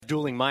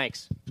dueling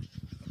mics,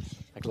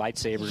 like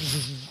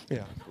lightsabers.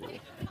 Yeah.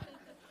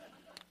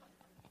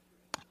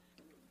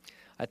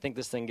 I think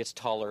this thing gets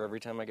taller every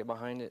time I get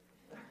behind it.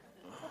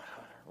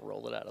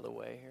 Roll it out of the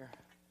way here.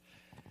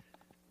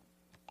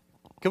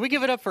 Can we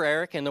give it up for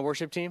Eric and the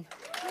worship team?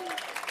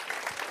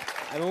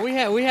 I mean,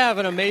 we have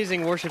an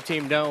amazing worship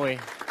team, don't we?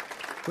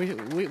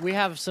 We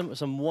have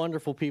some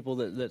wonderful people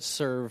that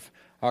serve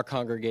our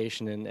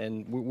congregation,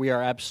 and we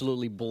are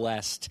absolutely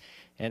blessed.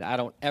 And I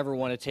don't ever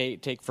want to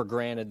take for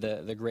granted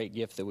the great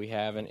gift that we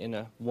have in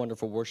a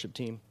wonderful worship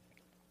team.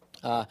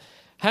 How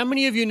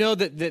many of you know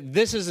that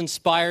this is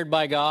inspired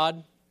by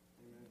God?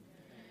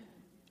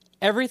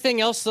 Everything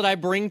else that I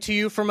bring to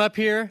you from up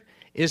here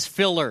is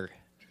filler.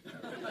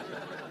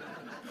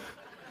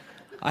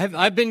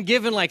 I've been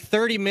given like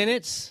 30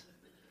 minutes,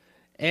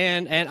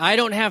 and I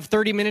don't have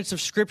 30 minutes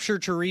of scripture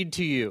to read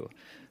to you.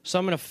 So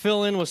I'm going to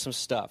fill in with some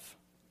stuff.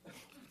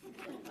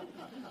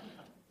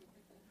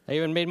 I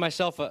even made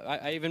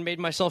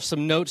myself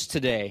some notes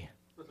today.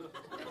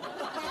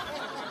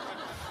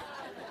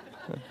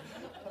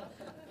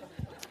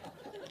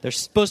 They're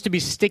supposed to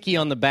be sticky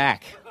on the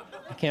back.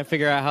 I can't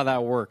figure out how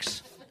that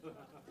works.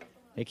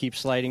 They keep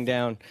sliding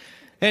down.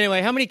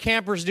 Anyway, how many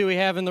campers do we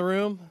have in the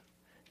room?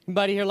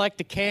 Anybody here like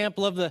to camp,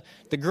 love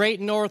the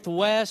great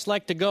Northwest,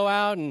 like to go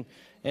out and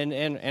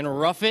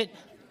rough it?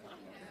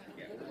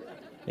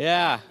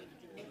 Yeah.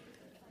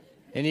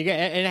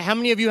 And how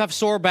many of you have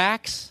sore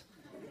backs?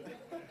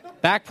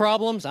 Back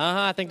problems?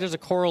 I think there's a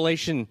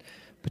correlation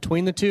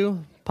between the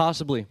two,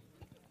 possibly.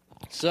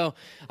 So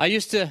I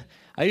used to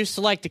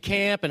like to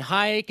camp and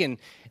hike and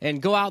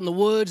go out in the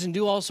woods and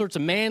do all sorts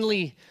of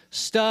manly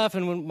stuff.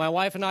 And when my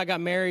wife and I got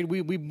married,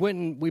 we went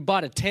and we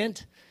bought a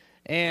tent,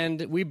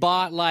 and we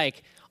bought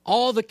like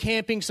all the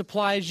camping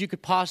supplies you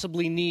could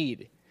possibly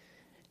need.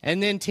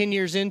 And then 10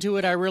 years into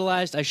it, I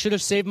realized I should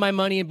have saved my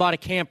money and bought a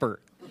camper.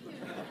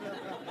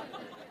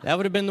 That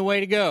would have been the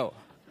way to go.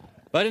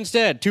 But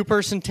instead,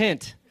 2-person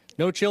tent.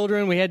 No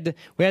children. We had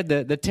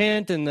the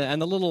tent and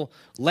the little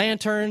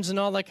lanterns and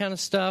all that kind of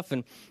stuff.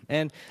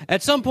 And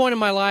at some point in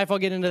my life, I'll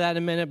get into that in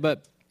a minute,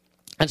 but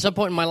at some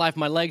point in my life,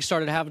 my legs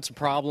started having some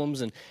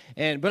problems,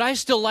 but I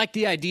still like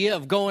the idea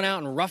of going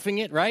out and roughing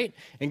it, right?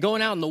 And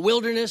going out in the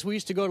wilderness. We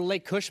used to go to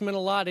Lake Cushman a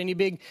lot. Any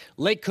big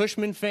Lake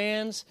Cushman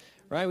fans?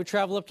 Right, we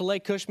travel up to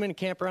Lake Cushman and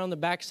camp around the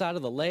backside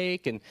of the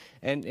lake, and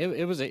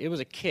it was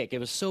a kick. It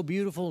was so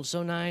beautiful and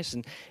so nice,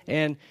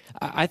 and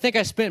I think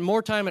I spent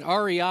more time at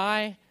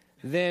REI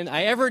than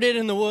I ever did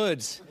in the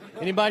woods.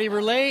 Anybody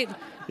relate?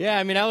 Yeah,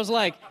 I mean, I was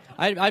like,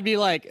 I'd be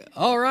like,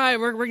 all right,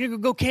 we're gonna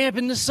go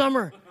camping this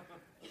summer,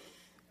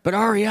 but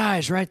REI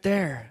is right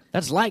there.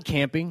 That's light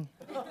camping.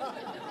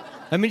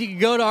 I mean, you could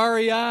go to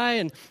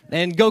REI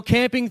and go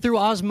camping through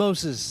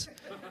osmosis.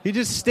 You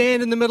just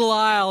stand in the middle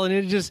aisle, and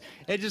it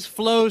just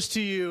flows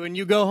to you, and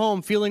you go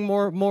home feeling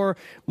more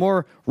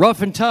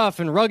rough and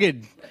tough and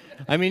rugged.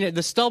 I mean,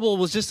 the stubble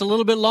was just a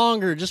little bit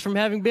longer just from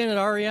having been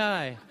at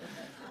REI.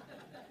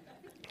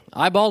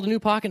 I bought a new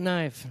pocket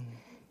knife.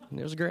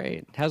 It was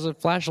great. It has a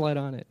flashlight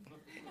on it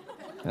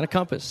and a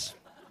compass.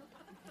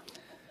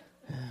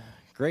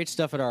 Great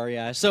stuff at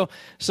REI. So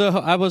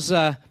I was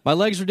my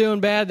legs were doing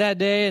bad that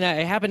day, and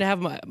I happened to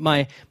have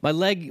my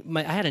leg.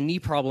 I had a knee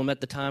problem at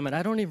the time, and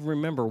I don't even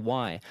remember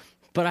why.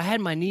 But I had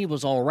my knee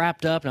was all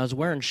wrapped up, and I was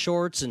wearing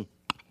shorts, and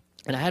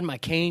I had my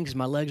cane because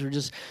my legs were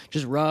just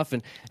rough,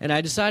 and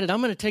I decided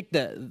I'm going to take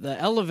the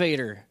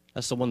elevator.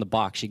 That's the one, the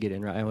box you get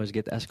in, right? I always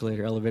get the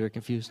escalator, elevator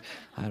confused.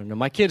 I don't know.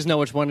 My kids know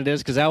which one it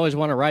is because I always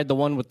want to ride the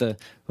one with the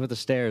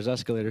stairs,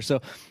 escalator.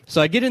 So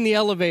I get in the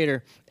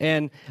elevator,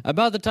 and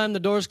about the time the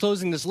door's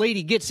closing, this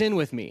lady gets in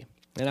with me.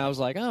 And I was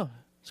like, oh,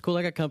 it's cool.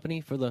 I got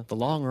company for the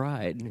long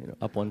ride,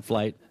 up one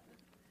flight.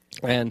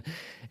 And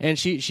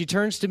she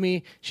turns to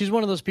me. She's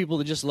one of those people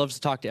that just loves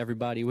to talk to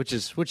everybody, which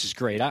is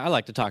great. I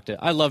like to talk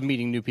to. I love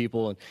meeting new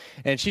people.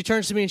 And she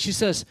turns to me and she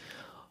says,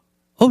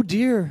 "Oh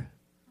dear,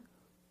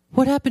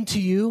 what happened to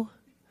you?"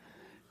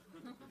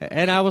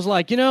 And I was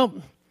like,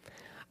 in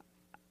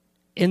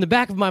the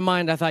back of my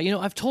mind, I thought,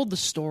 I've told the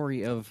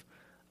story of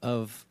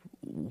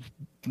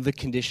the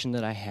condition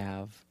that I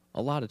have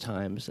a lot of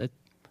times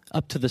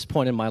up to this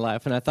point in my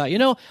life. And I thought,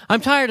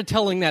 I'm tired of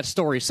telling that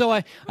story. So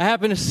I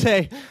happened to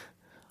say,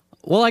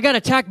 well, I got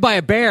attacked by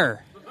a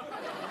bear.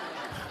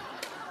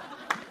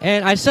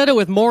 And I said it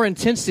with more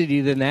intensity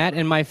than that,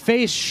 and my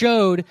face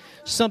showed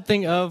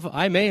something of,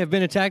 I may have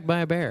been attacked by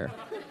a bear.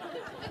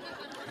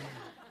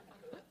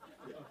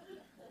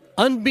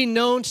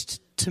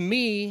 Unbeknownst to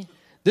me,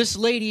 this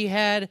lady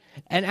had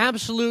an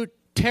absolute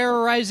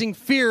terrorizing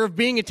fear of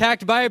being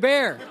attacked by a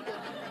bear.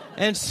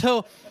 And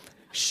so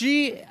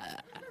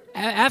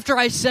after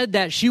I said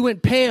that, she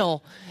went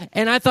pale,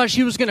 and I thought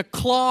she was going to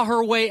claw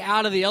her way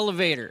out of the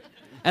elevator,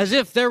 as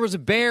if there was a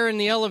bear in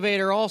the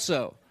elevator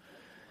also.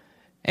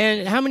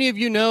 And how many of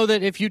you know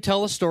that if you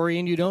tell a story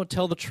and you don't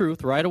tell the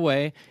truth right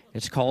away,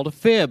 it's called a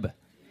fib?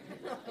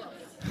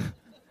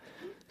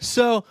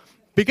 So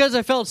because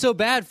I felt so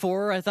bad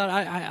for her, I thought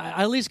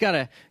I at least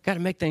gotta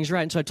make things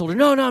right. And so I told her,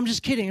 no, I'm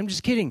just kidding.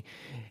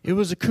 It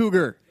was a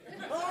cougar.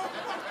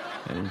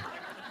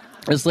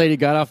 this lady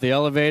got off the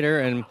elevator,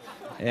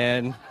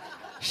 and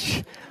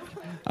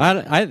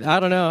I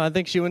don't know. I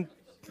think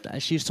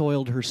she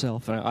soiled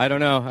herself. I don't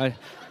know.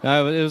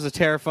 It was a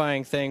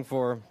terrifying thing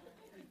for her.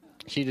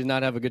 She did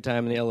not have a good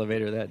time in the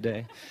elevator that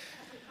day.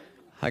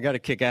 I got a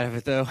kick out of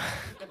it, though.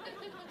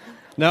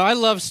 No, I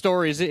love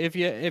stories. If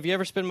you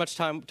ever spend much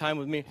time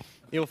with me,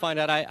 you'll find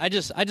out I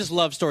just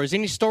love stories.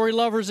 Any story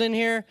lovers in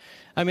here?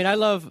 I mean,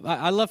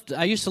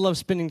 I used to love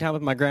spending time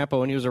with my grandpa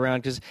when he was around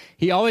because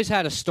he always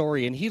had a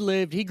story, and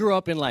he grew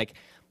up in like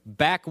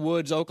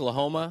backwoods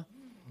Oklahoma,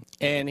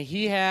 and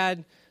he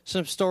had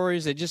some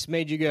stories that just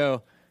made you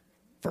go,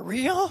 for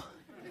real?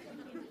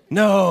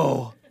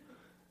 No.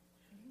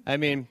 I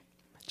mean,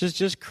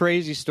 just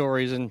crazy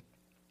stories. And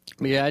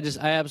yeah,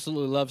 I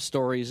absolutely love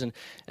stories. And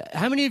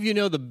how many of you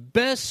know the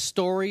best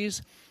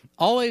stories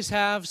always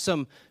have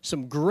some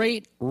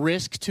great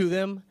risk to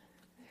them,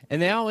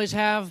 and they always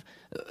have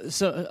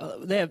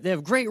they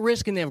have great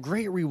risk and they have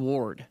great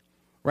reward,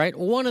 right?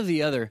 One or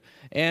the other.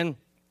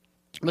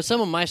 But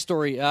some of my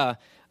story, I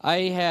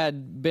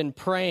had been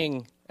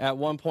praying at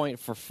one point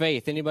for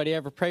faith. Anybody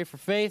ever pray for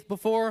faith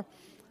before?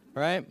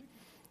 Right?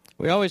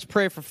 We always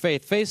pray for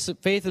faith.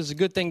 Faith is a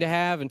good thing to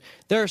have, and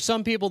there are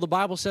some people, the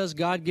Bible says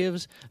God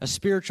gives a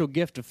spiritual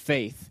gift of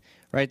faith,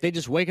 right? They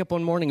just wake up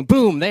one morning and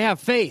boom, they have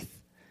faith.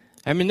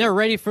 I mean, they're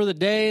ready for the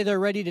day. They're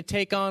ready to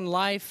take on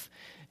life.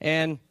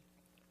 And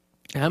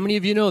how many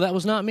of you know that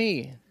was not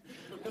me?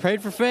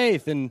 Prayed for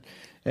faith, and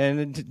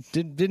it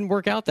didn't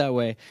work out that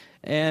way.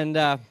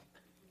 And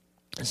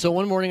so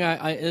one morning,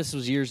 this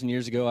was years and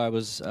years ago. I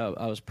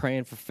was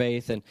praying for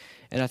faith, and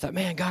I thought,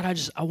 man, God, I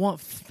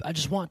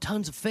just want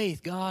tons of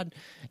faith, God.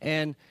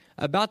 And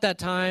about that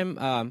time,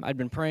 I'd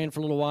been praying for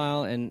a little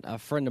while, and a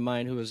friend of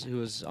mine who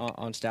was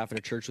on staff at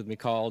a church with me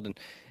called,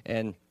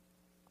 and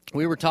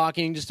we were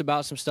talking just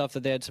about some stuff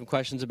that they had some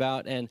questions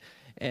about, and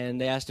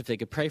they asked if they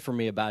could pray for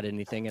me about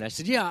anything, and I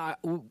said, yeah,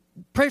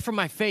 pray for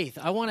my faith.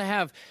 I want to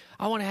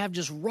have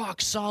just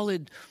rock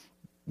solid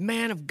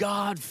man of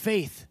God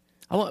faith.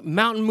 I want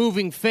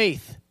mountain-moving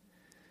faith.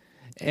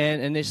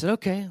 And they said,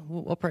 okay,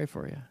 we'll pray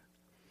for you.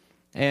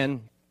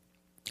 And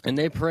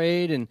they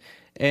prayed,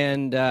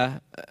 and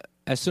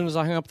as soon as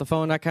I hung up the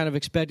phone, I kind of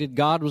expected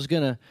God was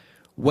going to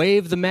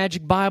wave the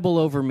magic Bible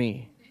over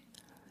me.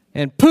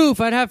 And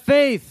poof, I'd have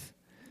faith.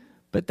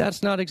 But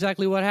that's not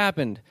exactly what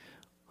happened.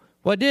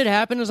 What did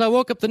happen is I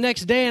woke up the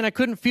next day, and I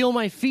couldn't feel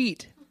my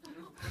feet.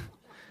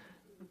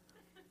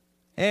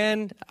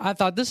 And I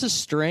thought, this is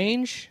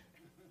strange.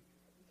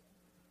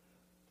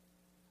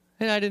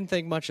 And I didn't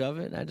think much of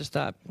it. I just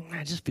thought,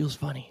 it just feels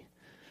funny.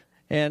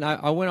 And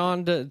I went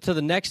on to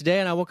the next day,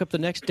 and I woke up the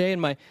next day,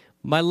 and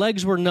my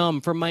legs were numb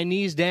from my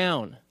knees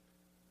down.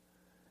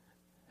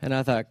 And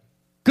I thought,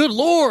 good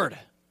Lord,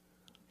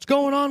 what's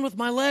going on with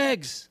my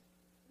legs?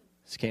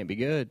 This can't be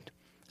good.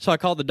 So I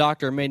called the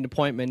doctor and made an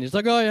appointment. He's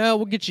like, oh, yeah,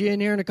 we'll get you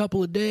in here in a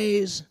couple of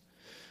days.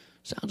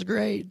 Sounds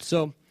great.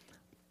 So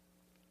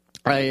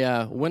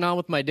I went on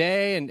with my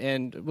day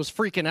and was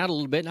freaking out a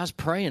little bit, and I was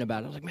praying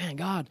about it. I was like, man,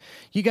 God,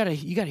 you gotta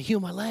heal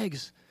my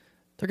legs.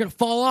 They're going to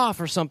fall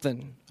off or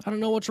something. I don't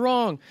know what's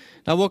wrong.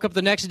 And I woke up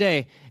the next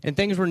day, and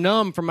things were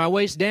numb from my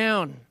waist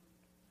down.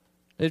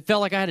 It felt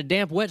like I had a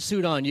damp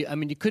wetsuit on.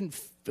 You couldn't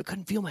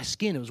feel my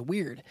skin. It was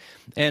weird.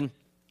 And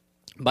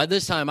by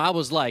this time, I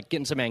was like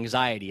getting some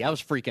anxiety. I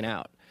was freaking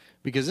out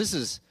because this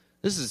is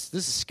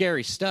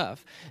scary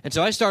stuff. And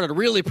so I started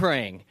really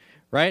praying,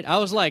 right? I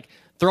was like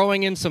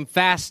throwing in some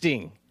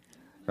fasting,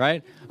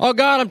 right? Oh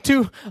God,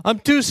 I'm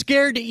too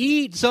scared to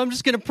eat, so I'm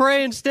just going to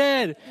pray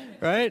instead,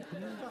 right?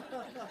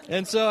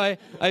 And so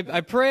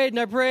I prayed and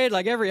I prayed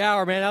like every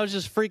hour, man. I was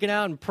just freaking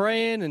out and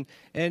praying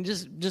and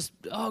just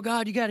oh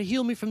God, you got to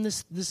heal me from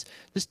this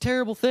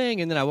terrible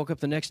thing. And then I woke up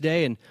the next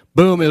day and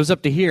boom, it was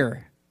up to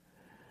here.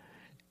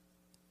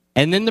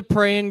 And then the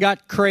praying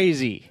got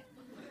crazy.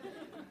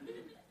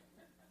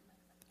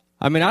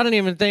 I mean, I don't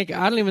even think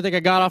I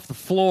got off the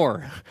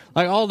floor.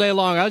 Like all day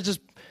long, I was just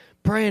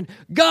praying,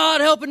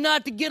 God, help it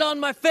not to get on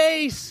my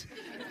face.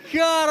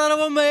 God, I don't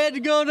want my head to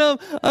go numb.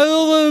 I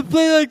don't want to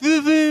play like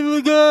this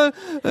anymore, God.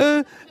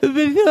 It's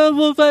been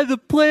terrible if I have to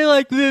play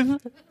like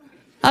this.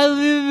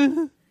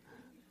 I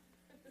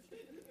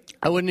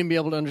wouldn't even be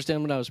able to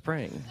understand what I was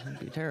praying. It'd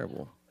be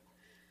terrible.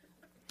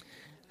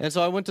 And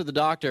so I went to the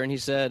doctor, and he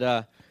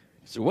said,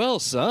 well,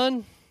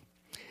 son,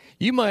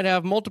 you might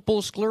have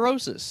multiple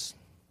sclerosis.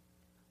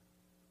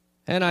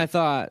 And I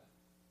thought,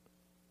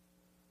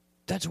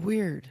 that's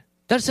weird.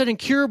 That's an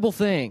incurable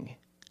thing.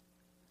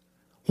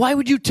 Why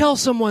would you tell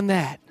someone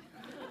that?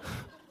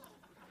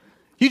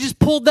 You just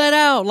pulled that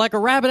out like a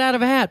rabbit out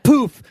of a hat.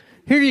 Poof,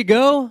 here you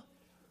go.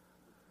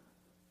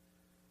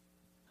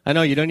 I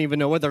know you don't even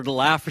know whether to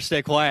laugh or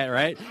stay quiet,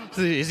 right?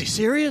 Is he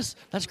serious?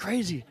 That's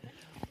crazy.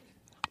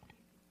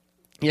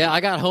 Yeah,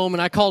 I got home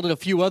and I called it a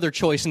few other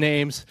choice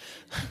names.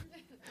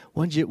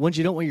 ones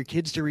you don't want your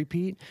kids to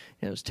repeat.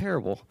 Yeah, it was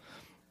terrible.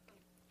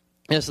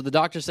 Yeah, so the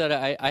doctor said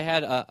I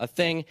had a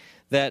thing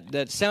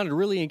that sounded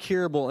really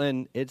incurable,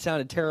 and it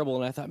sounded terrible.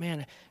 And I thought,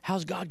 man,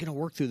 how's God going to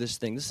work through this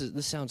thing?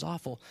 This sounds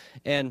awful.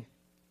 And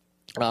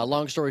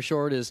long story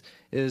short is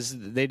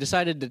they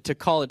decided to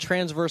call it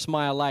transverse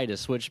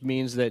myelitis, which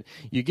means that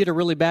you get a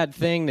really bad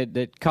thing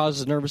that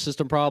causes nervous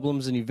system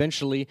problems, and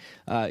eventually,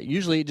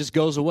 usually it just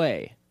goes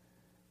away,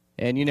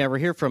 and you never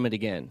hear from it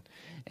again.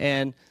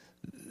 And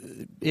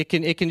it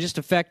can just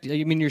affect,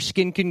 your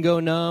skin can go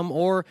numb,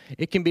 or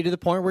it can be to the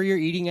point where you're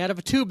eating out of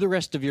a tube the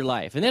rest of your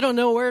life, and they don't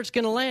know where it's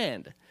going to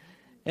land.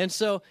 And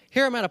so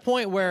here I'm at a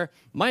point where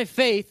my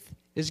faith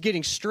is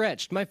getting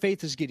stretched. My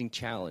faith is getting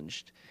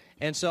challenged.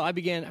 And so I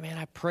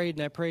prayed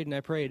and I prayed and I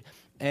prayed.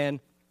 And,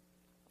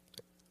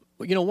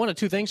 one of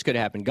two things could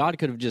happen. God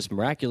could have just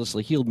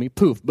miraculously healed me,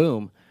 poof,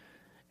 boom.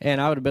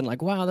 And I would have been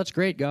like, wow, that's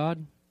great,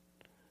 God.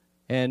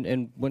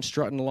 And went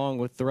strutting along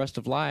with the rest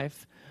of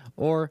life.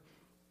 Or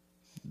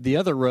the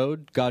other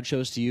road God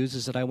chose to use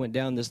is that I went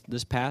down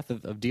this path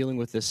of dealing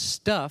with this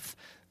stuff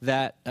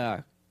that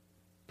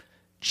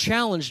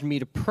challenged me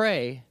to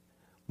pray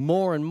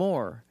more and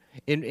more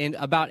in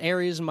about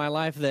areas in my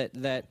life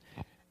that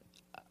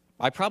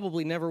I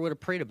probably never would have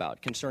prayed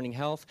about concerning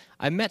health.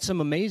 I met some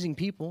amazing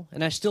people,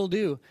 and I still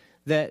do,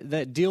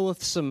 that deal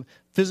with some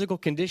physical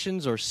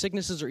conditions or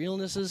sicknesses or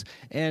illnesses,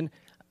 and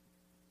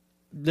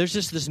there's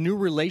just this new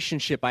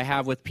relationship I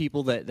have with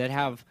people that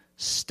have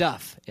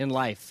stuff in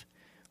life,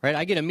 right?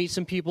 I get to meet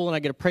some people, and I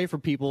get to pray for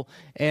people,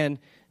 and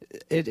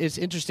it's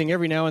interesting.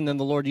 Every now and then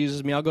the Lord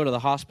uses me. I'll go to the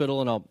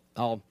hospital, and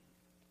I'll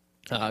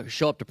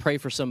show up to pray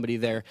for somebody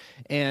there,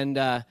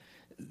 and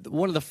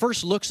one of the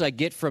first looks I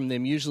get from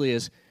them usually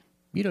is,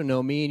 you don't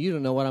know me, and you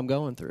don't know what I'm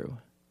going through.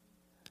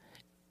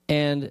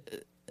 And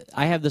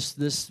I have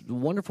this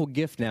wonderful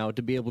gift now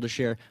to be able to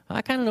share,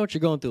 I kind of know what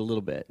you're going through a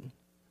little bit.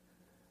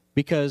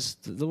 Because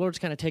the Lord's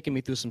kind of taken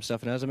me through some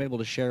stuff, and as I'm able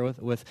to share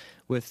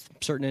with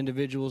certain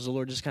individuals, the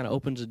Lord just kind of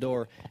opens the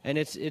door. And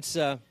it's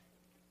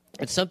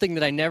something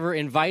that I never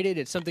invited,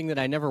 it's something that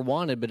I never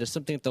wanted, but it's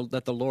something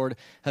that the Lord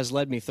has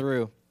led me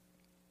through.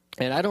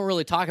 And I don't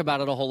really talk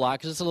about it a whole lot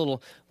because it's a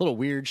little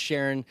weird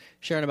sharing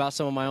about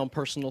some of my own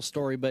personal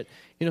story. But,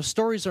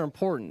 stories are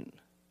important.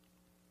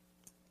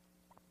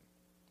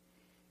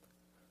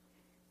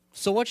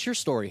 So what's your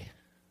story?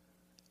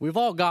 We've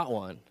all got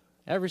one.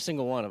 Every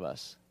single one of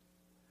us.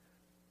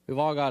 We've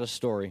all got a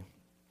story.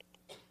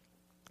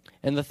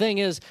 And the thing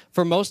is,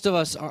 for most of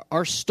us,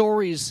 our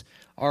stories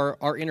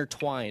are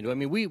intertwined. I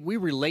mean, we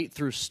relate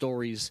through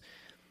stories,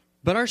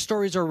 but our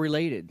stories are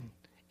related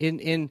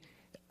in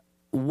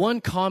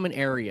one common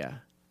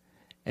area,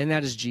 and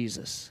that is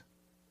Jesus.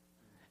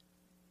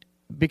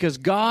 Because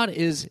God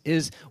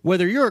is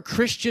whether you're a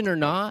Christian or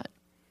not,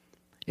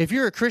 if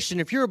you're a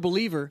Christian, if you're a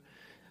believer,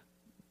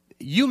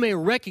 you may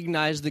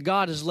recognize that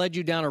God has led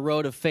you down a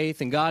road of faith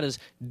and God is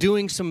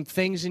doing some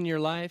things in your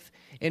life.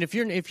 And if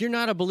you're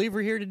not a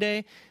believer here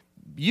today,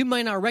 you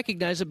might not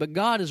recognize it, but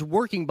God is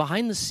working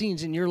behind the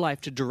scenes in your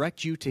life to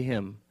direct you to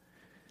Him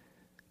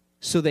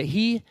so that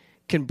He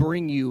can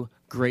bring you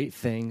great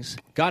things.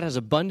 God has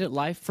abundant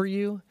life for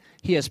you.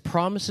 He has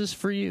promises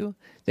for you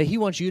that He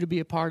wants you to be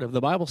a part of.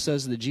 The Bible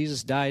says that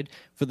Jesus died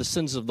for the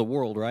sins of the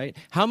world, right?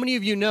 How many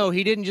of you know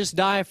He didn't just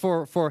die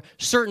for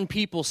certain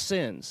people's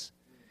sins?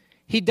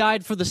 He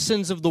died for the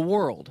sins of the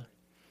world.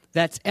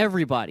 That's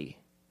everybody.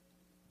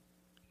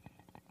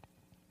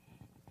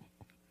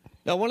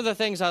 Now, one of the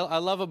things I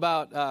love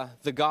about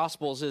the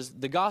Gospels is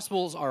the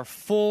Gospels are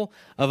full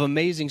of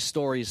amazing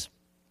stories.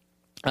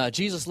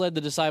 Jesus led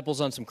the disciples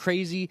on some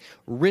crazy,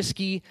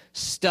 risky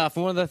stuff.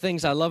 And one of the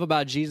things I love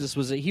about Jesus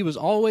was that He was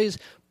always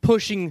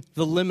pushing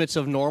the limits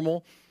of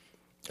normal,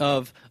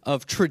 of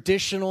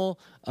traditional,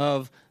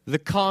 of the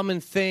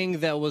common thing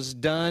that was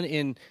done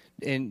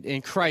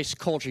in Christ's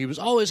culture. He was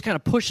always kind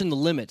of pushing the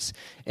limits.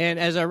 And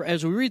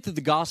as we read through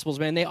the Gospels,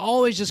 man, they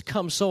always just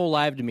come so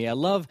alive to me. I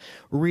love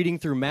reading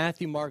through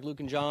Matthew, Mark, Luke,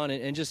 and John,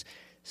 and just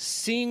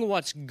seeing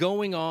what's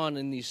going on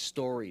in these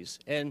stories.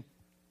 And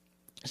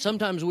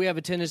sometimes we have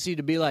a tendency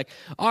to be like,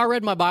 oh, I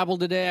read my Bible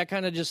today. I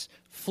kind of just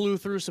flew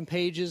through some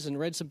pages and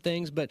read some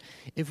things. But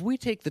if we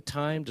take the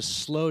time to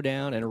slow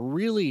down and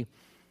really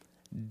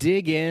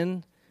dig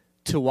in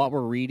to what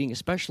we're reading,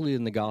 especially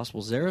in the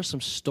Gospels, there are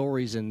some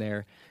stories in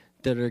there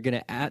that are going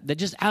to that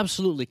just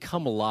absolutely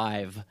come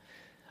alive.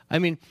 I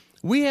mean,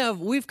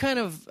 we've kind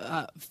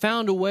of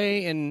found a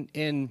way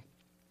in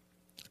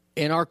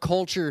our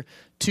culture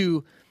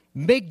to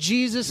make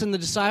Jesus and the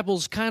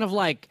disciples kind of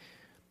like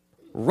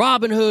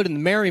Robin Hood and the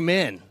Merry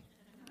Men,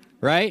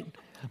 right?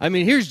 I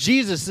mean, here's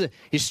Jesus.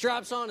 He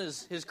straps on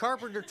his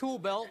carpenter tool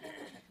belt,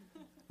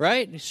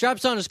 right? He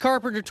straps on his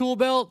carpenter tool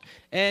belt,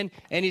 and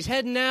he's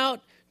heading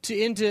out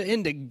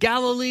into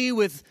Galilee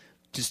with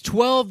just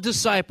 12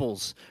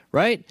 disciples,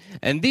 right?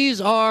 And these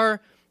are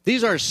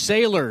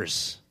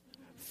sailors,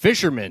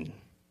 fishermen,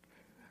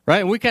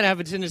 right? And we kind of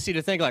have a tendency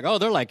to think like, oh,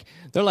 they're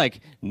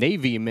like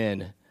Navy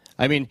men.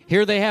 I mean,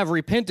 here they have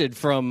repented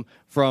from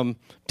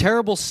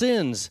terrible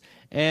sins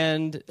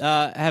and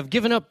have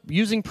given up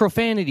using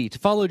profanity to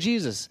follow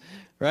Jesus,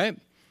 right?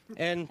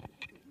 And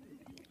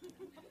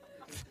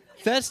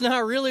that's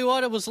not really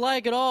what it was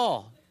like at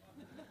all.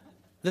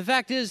 The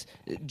fact is,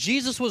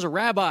 Jesus was a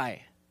rabbi.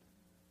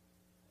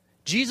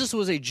 Jesus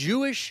was a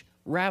Jewish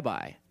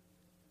rabbi.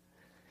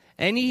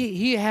 And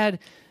he had,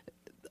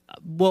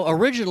 well,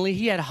 originally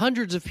he had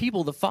hundreds of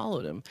people that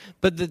followed him.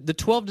 But the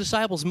 12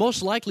 disciples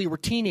most likely were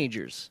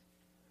teenagers.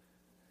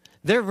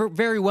 There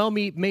very well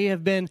may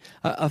have been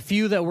a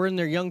few that were in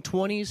their young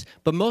 20s,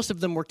 but most of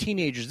them were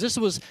teenagers. This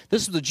was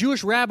the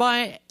Jewish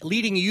rabbi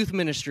leading a youth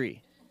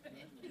ministry.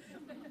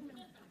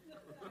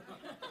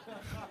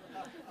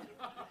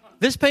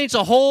 This paints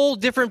a whole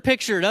different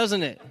picture,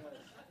 doesn't it?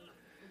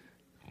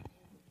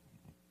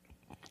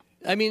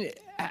 I mean,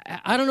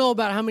 I don't know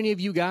about how many of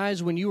you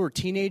guys, when you were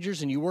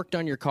teenagers and you worked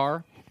on your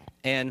car,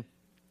 and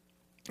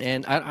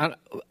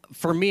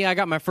for me, I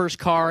got my first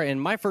car,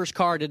 and my first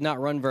car did not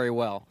run very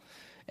well.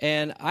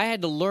 And I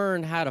had to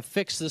learn how to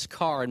fix this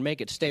car and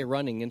make it stay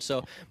running. And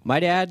so my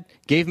dad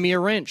gave me a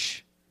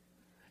wrench.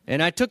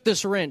 And I took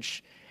this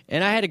wrench,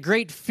 and I had a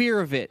great fear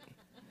of it.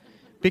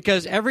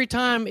 Because every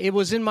time it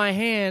was in my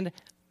hand,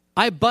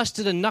 I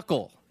busted a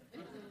knuckle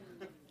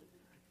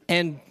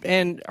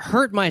and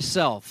hurt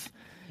myself.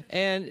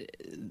 And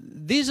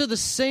these are the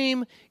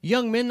same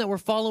young men that were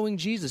following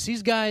Jesus.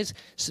 These guys,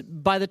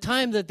 by the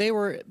time that they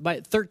were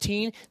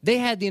 13, they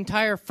had the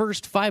entire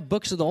first 5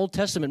 books of the Old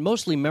Testament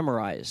mostly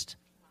memorized.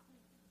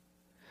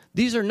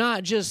 These are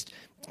not just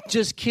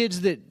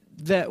kids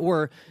that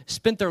were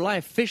spent their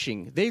life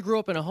fishing. They grew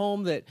up in a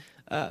home that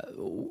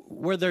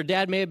where their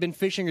dad may have been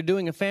fishing or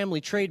doing a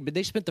family trade, but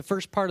they spent the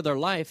first part of their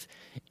life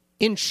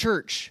in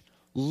church,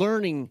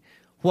 learning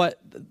what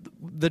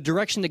the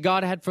direction that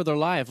God had for their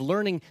life,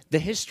 learning the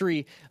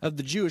history of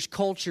the Jewish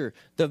culture,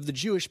 of the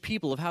Jewish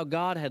people, of how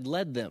God had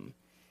led them,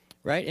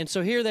 right? And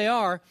so here they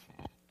are,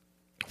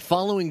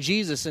 following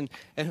Jesus. And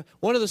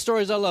one of the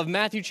stories I love,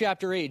 Matthew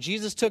chapter 8,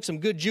 Jesus took some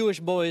good Jewish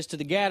boys to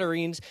the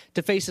Gadarenes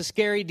to face a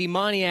scary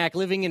demoniac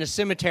living in a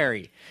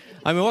cemetery.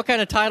 I mean, what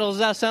kind of title does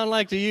that sound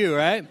like to you,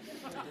 right?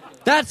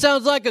 That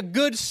sounds like a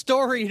good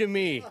story to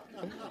me.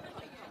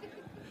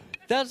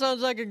 That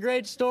sounds like a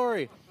great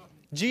story.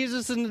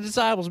 Jesus and the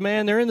disciples,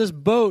 man, they're in this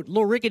boat,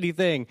 little rickety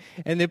thing,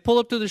 and they pull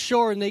up to the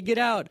shore and they get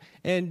out.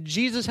 And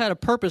Jesus had a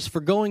purpose for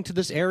going to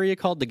this area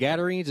called the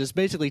Gadarenes. It's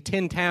basically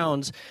 10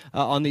 towns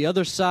on the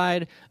other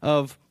side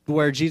of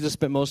where Jesus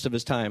spent most of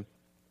his time.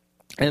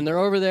 And they're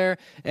over there,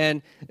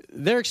 and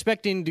they're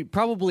expecting to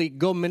probably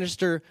go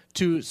minister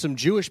to some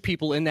Jewish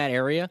people in that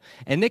area.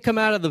 And they come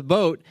out of the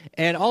boat,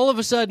 and all of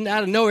a sudden,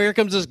 out of nowhere, here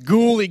comes this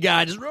ghouly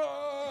guy,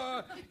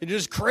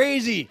 just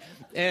crazy.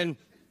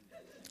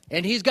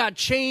 And he's got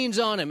chains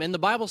on him. And the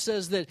Bible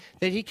says that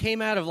he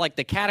came out of like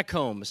the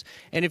catacombs.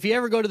 And if you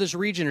ever go to this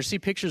region or see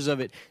pictures of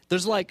it,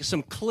 there's like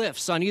some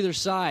cliffs on either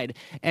side.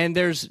 And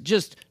there's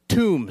just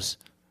tombs.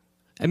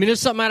 I mean,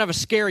 it's something out of a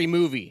scary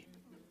movie.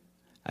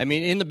 I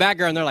mean, in the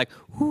background, they're like,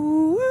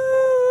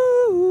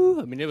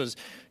 whoo. I mean, it was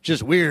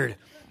just weird.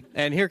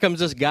 And here comes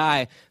this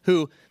guy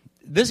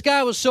this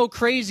guy was so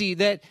crazy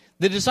that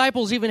the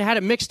disciples even had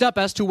it mixed up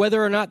as to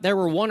whether or not there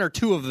were 1 or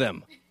 2 of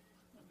them.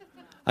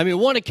 I mean,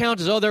 one account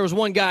is, there was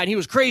one guy and he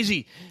was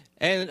crazy.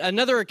 And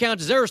another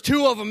account is there was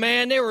 2 of them,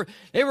 man. They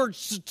were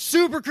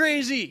super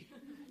crazy,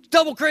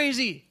 double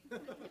crazy.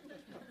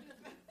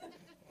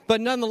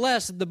 But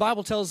nonetheless, the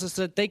Bible tells us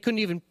that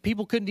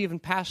people couldn't even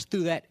pass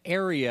through that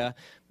area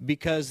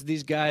because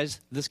this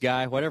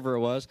guy, whatever it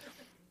was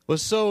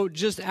so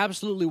just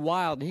absolutely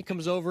wild. And he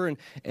comes over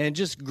and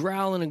just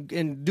growling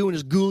and doing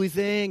his ghouly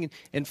thing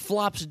and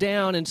flops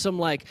down in some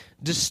like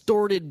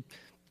distorted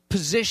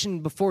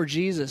position before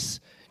Jesus.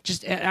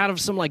 Just out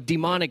of some like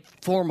demonic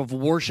form of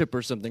worship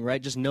or something,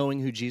 right? Just knowing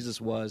who Jesus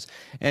was.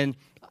 And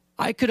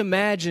I could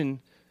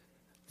imagine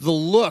the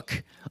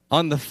look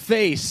on the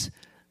face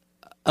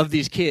of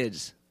these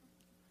kids.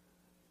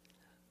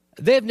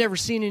 They've never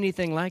seen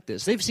anything like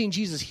this. They've seen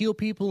Jesus heal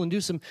people and do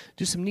some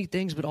neat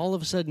things, but all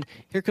of a sudden,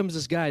 here comes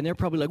this guy, and they're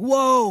probably like,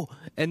 whoa!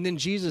 And then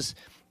Jesus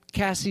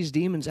casts these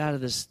demons out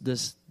of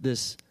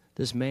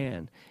this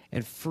man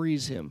and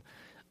frees him.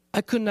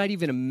 I could not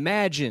even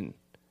imagine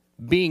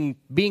being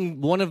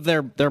one of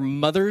their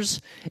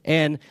mothers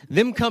and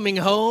them coming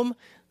home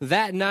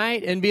that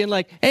night and being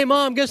like, hey,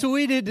 Mom, guess what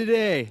we did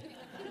today?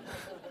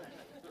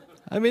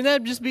 I mean,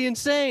 that'd just be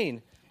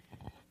insane.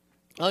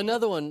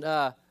 Another one,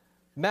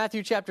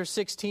 Matthew chapter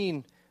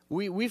 16.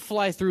 We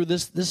fly through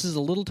this. This is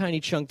a little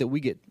tiny chunk that we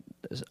get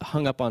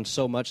hung up on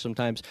so much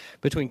sometimes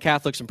between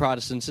Catholics and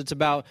Protestants. It's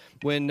about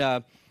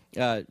when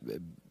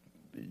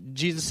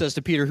Jesus says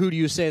to Peter, who do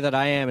you say that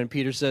I am? And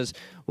Peter says,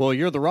 well,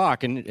 you're the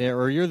rock,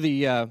 or you're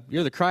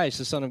the Christ,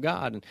 the Son of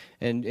God.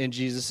 And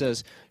Jesus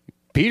says,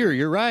 Peter,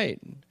 you're right.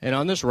 And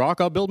on this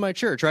rock, I'll build my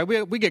church, right?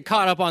 We get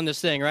caught up on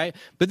this thing, right?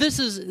 But it's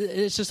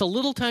just a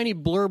little tiny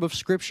blurb of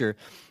Scripture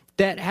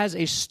that has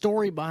a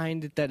story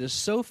behind it that is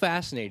so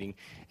fascinating.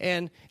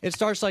 And it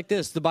starts like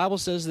this. The Bible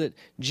says that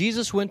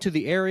Jesus went to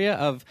the area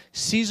of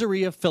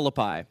Caesarea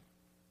Philippi.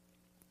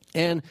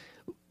 And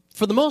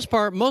for the most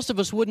part, most of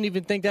us wouldn't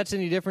even think that's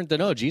any different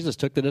than, oh, Jesus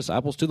took the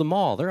disciples to the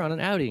mall. They're on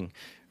an outing,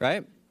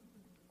 right?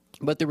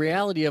 But the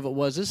reality of it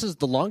was, this is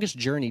the longest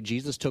journey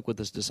Jesus took with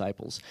his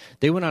disciples.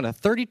 They went on a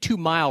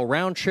 32-mile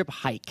round-trip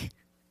hike.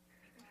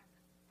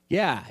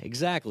 Yeah,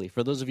 exactly.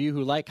 For those of you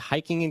who like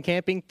hiking and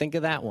camping, think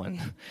of that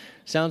one.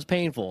 Sounds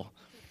painful.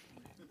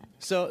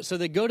 So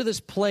they go to this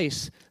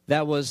place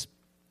that was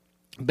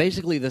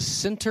basically the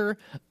center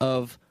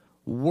of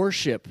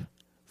worship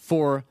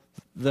for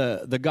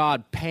the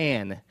god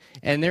Pan.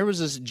 And there was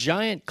this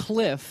giant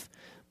cliff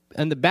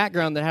in the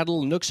background that had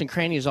little nooks and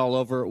crannies all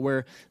over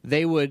where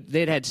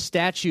they'd had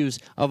statues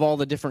of all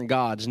the different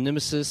gods.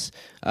 Nemesis,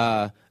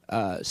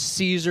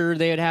 Caesar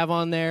they would have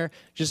on there.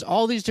 Just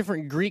all these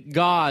different Greek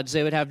gods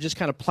they would have just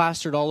kind of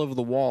plastered all over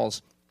the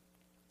walls.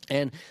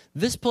 And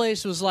this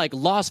place was like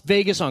Las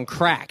Vegas on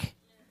crack.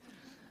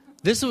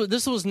 This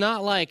was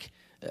not like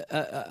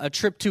a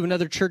trip to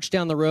another church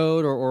down the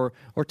road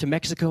or to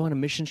Mexico on a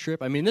mission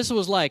trip. I mean, this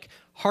was like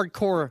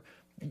hardcore.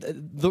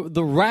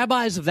 The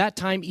rabbis of that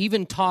time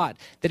even taught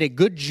that a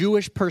good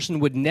Jewish person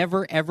would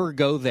never, ever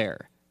go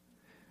there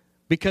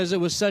because it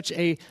was such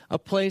a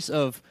place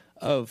of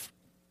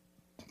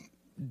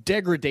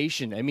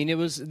degradation. I mean,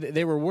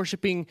 they were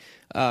worshiping,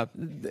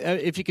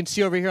 if you can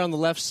see over here on the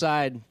left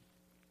side,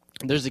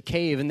 there's a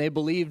cave, and they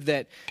believed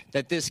that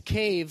this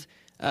cave,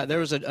 there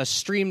was a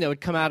stream that would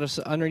come out of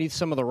underneath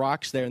some of the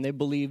rocks there, and they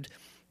believed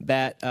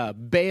that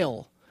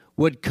Baal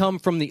would come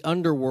from the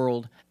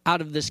underworld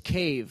out of this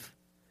cave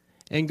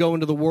and go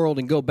into the world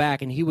and go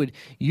back, and he would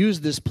use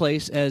this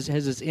place as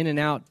his in and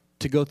out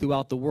to go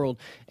throughout the world.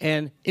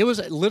 And it was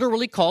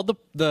literally called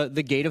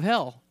the gate of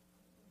hell.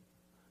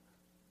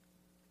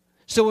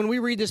 So when we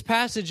read this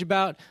passage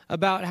about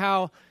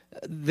how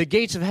the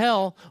gates of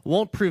hell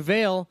won't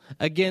prevail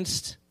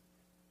against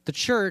the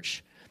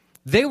church,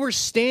 they were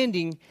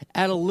standing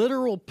at a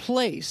literal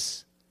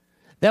place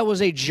that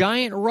was a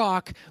giant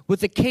rock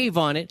with a cave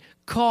on it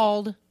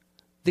called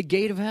the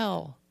gate of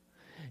hell.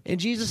 And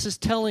Jesus is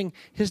telling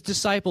his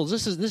disciples,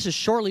 this is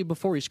shortly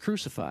before he's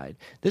crucified.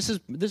 This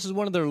is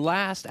one of their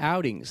last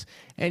outings.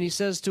 And he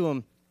says to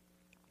them,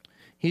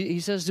 he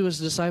says to his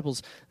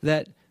disciples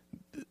that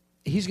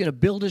he's going to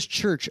build his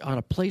church on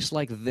a place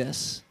like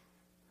this.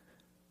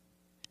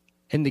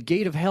 And the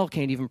gate of hell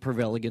can't even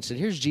prevail against it.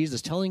 Here's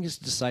Jesus telling his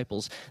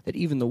disciples that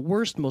even the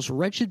worst, most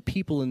wretched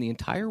people in the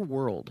entire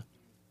world.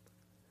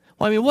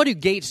 Well, I mean, what do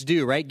gates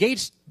do, right?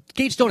 Gates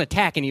don't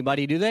attack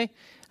anybody, do they?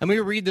 I mean,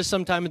 we read this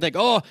sometime and think,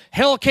 oh,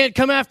 hell can't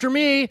come after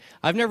me.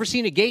 I've never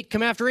seen a gate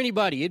come after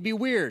anybody. It'd be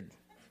weird.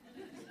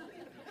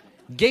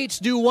 Gates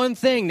do one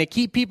thing. They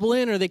keep people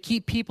in or they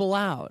keep people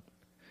out.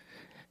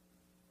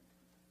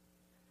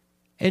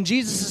 And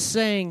Jesus is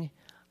saying,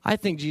 I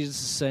think Jesus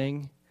is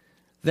saying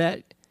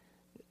that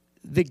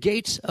the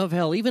gates of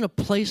hell, even a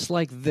place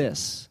like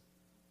this,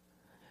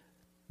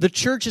 the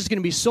church is going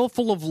to be so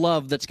full of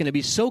love that's going to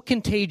be so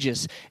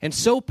contagious and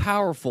so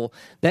powerful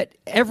that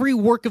every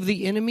work of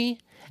the enemy,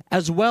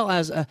 as well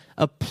as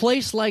a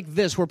place like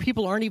this where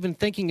people aren't even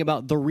thinking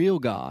about the real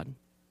God,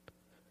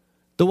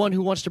 the one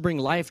who wants to bring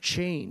life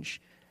change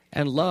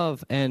and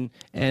love and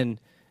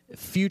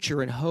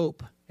future and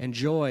hope and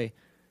joy,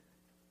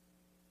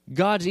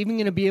 God's even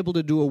going to be able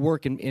to do a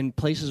work in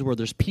places where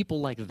there's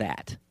people like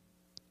that.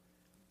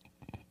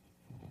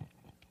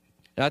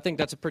 And I think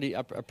that's a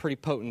pretty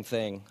potent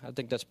thing. I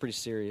think that's pretty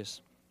serious.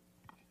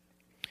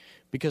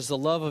 Because the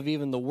love of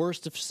even the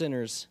worst of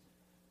sinners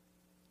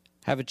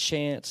have a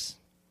chance.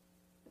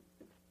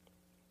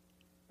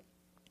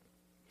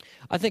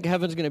 I think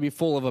heaven's going to be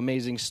full of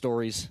amazing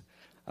stories.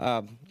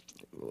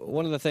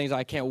 One of the things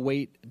I can't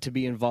wait to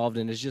be involved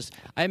in is just,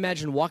 I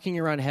imagine walking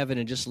around heaven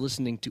and just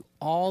listening to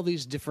all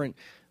these different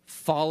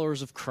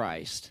followers of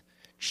Christ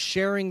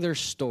sharing their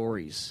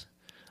stories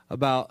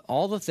about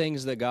all the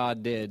things that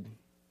God did.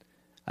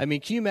 I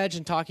mean, can you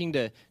imagine talking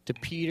to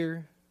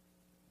Peter,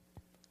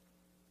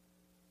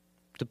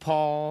 to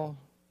Paul,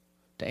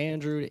 to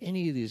Andrew, to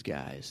any of these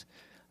guys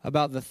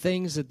about the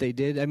things that they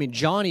did? I mean,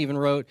 John even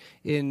wrote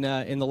in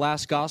the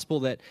last gospel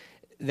that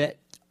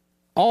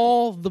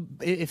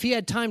if he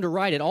had time to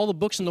write it, all the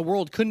books in the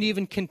world couldn't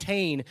even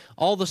contain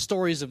all the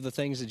stories of the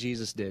things that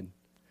Jesus did.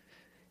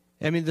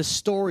 I mean, the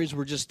stories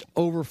were just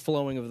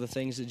overflowing of the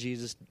things that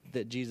Jesus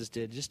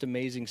did. Just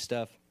amazing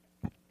stuff.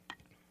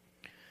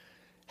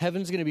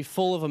 Heaven's going to be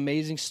full of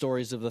amazing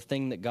stories of the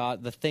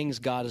things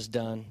God has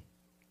done,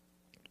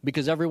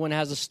 because everyone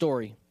has a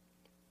story.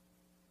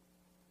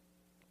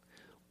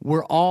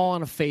 We're all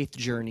on a faith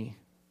journey.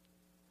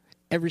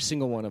 Every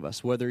single one of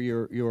us, whether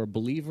you're a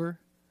believer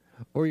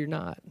or you're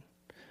not,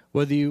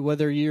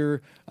 whether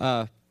you're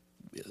it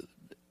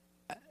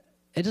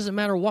doesn't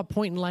matter what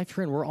point in life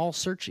you're in. We're all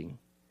searching.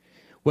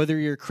 Whether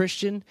you're a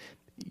Christian,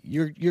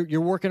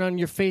 you're working on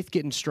your faith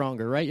getting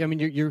stronger, right? I mean,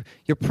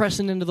 you're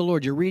pressing into the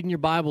Lord. You're reading your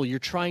Bible. You're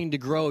trying to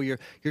grow. You're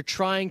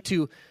trying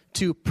to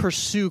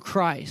pursue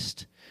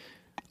Christ.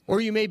 Or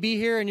you may be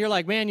here and you're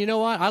like, man, you know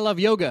what? I love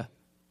yoga.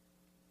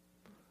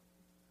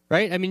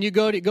 Right? I mean, you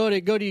go to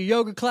your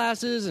yoga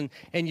classes and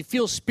you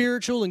feel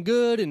spiritual and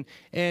good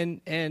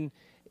and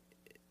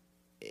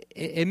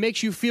it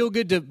makes you feel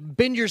good to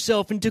bend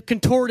yourself into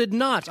contorted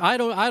knots. I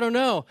don't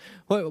know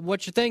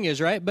what your thing is,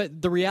 right?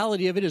 But the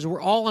reality of it is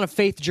we're all on a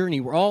faith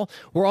journey. We're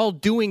all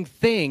doing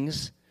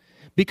things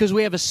because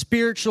we have a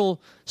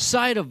spiritual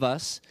side of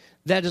us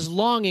that is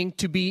longing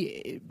to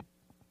be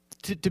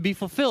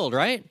fulfilled,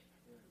 right?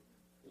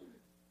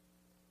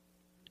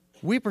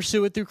 we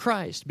pursue it through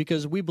Christ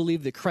because we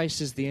believe that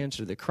Christ is the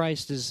answer, that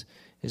Christ is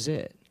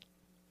it.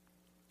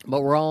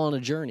 But we're all on a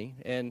journey,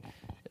 and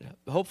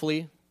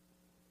hopefully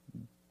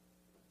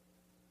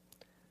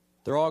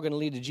they're all going to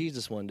lead to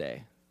Jesus one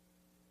day.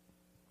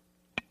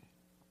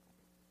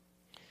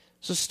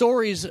 So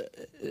stories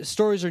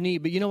are neat,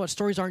 but you know what?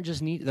 Stories aren't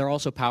just neat; they're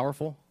also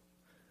powerful.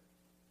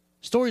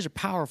 Stories are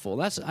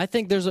powerful. I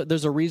think there's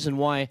a reason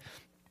why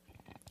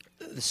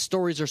the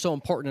stories are so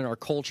important in our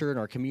culture, in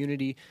our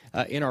community,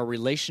 in our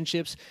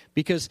relationships,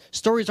 because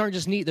stories aren't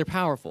just neat; they're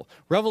powerful.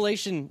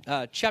 Revelation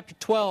chapter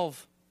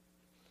 12,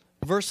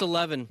 verse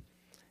 11.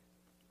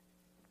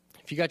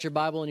 If you got your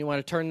Bible and you want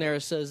to turn there,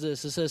 it says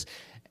this. It says,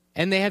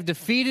 "And they have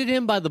defeated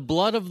him by the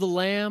blood of the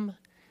Lamb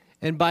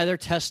and by their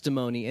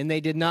testimony, and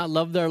they did not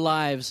love their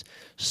lives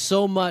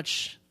so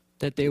much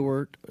that they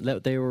were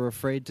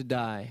afraid to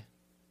die."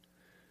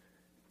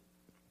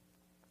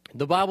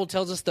 The Bible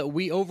tells us that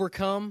we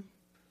overcome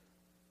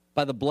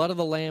by the blood of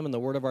the Lamb and the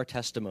word of our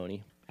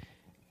testimony.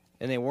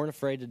 And they weren't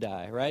afraid to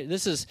die, right?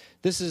 This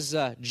is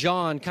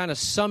John kind of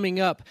summing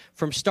up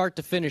from start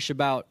to finish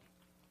about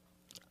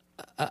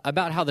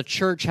how the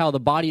church, how the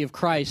body of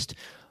Christ,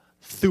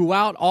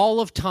 throughout all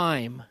of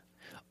time,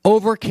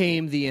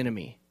 overcame the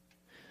enemy.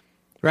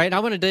 Right? I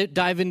want to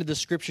dive into the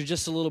scripture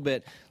just a little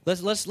bit.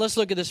 Let's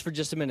look at this for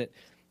just a minute.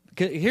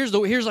 Here's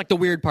like the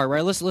weird part,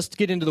 right? Let's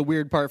get into the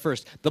weird part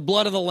first. The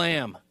blood of the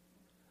Lamb.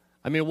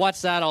 I mean,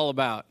 what's that all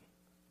about?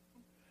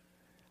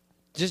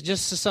 Just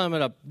to sum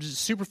it up, just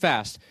super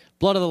fast.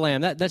 Blood of the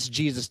Lamb, that's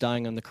Jesus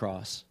dying on the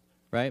cross,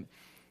 right?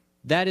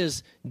 That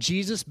is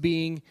Jesus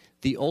being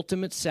the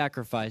ultimate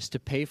sacrifice to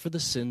pay for the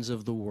sins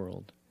of the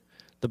world.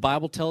 The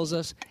Bible tells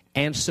us,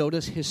 and so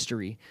does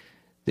history,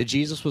 that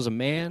Jesus was a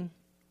man,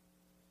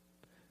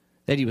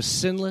 that he was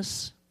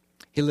sinless,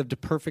 he lived a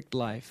perfect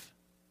life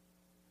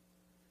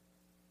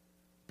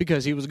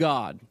because he was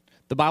God.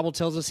 The Bible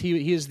tells us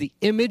he is the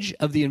image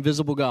of the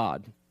invisible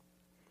God.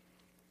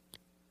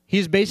 He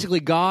is basically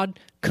God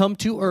come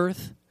to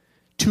earth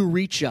to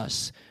reach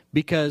us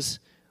because,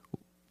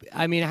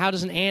 I mean, how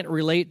does an ant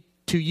relate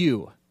to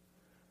you?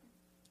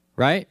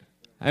 Right?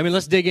 I mean,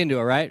 let's dig into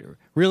it, right?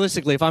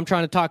 Realistically, if I'm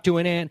trying to talk to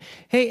an ant,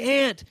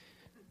 "Hey, ant,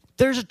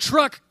 there's a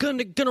truck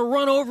gonna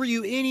run over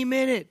you any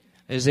minute."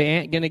 Is the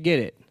ant going to get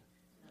it?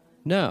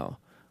 No.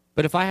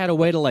 But if I had a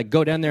way to like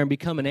go down there and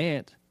become an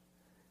ant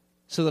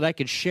so that I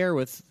could share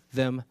with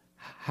them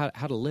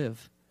how to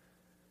live,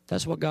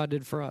 that's what God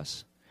did for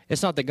us.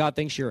 It's not that God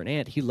thinks you're an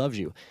ant. He loves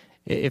you.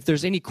 If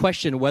there's any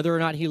question whether or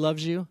not he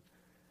loves you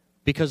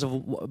because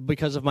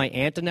of my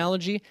ant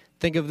analogy,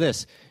 think of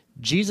this.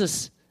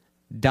 Jesus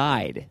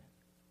died.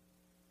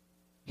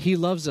 He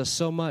loves us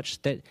so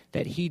much that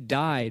he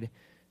died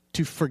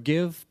to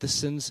forgive the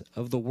sins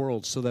of the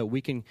world so that we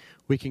can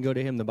go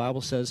to him. The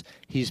Bible says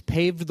he's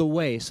paved the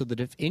way so that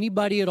if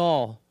anybody at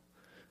all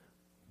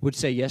would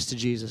say yes to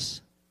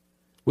Jesus,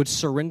 would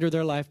surrender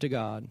their life to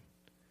God,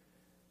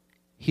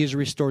 he has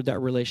restored that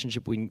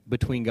relationship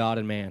between God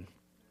and man.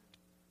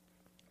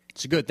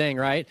 It's a good thing,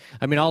 right?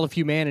 I mean, all of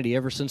humanity,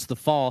 ever since the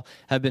fall,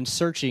 have been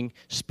searching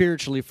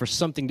spiritually for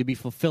something to be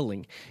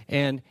fulfilling.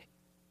 And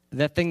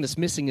that thing that's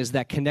missing is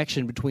that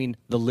connection between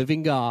the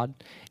living God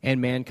and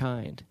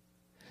mankind.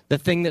 The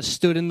thing that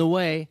stood in the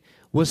way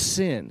was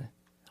sin,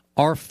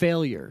 our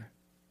failure,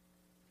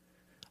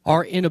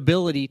 our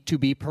inability to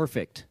be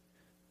perfect.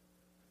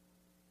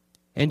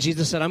 And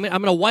Jesus said, I'm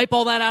going to wipe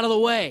all that out of the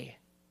way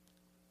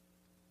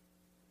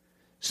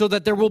so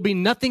that there will be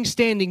nothing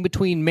standing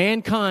between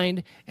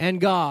mankind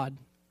and God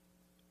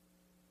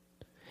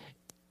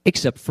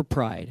except for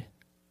pride.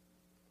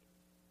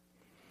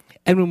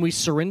 And when we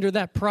surrender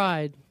that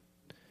pride,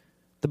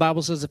 the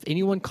Bible says if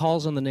anyone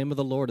calls on the name of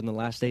the Lord in the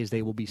last days,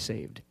 they will be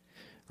saved.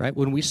 Right?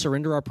 When we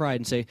surrender our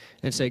pride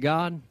and say,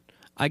 God,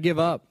 I give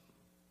up.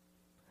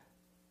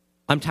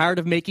 I'm tired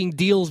of making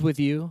deals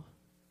with you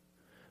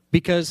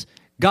because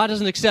God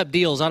doesn't accept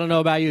deals. I don't know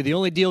about you. The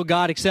only deal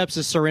God accepts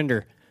is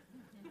surrender.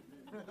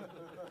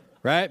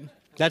 Right?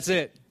 That's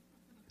it.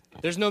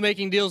 There's no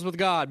making deals with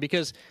God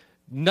because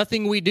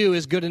nothing we do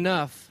is good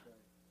enough.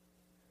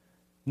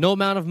 No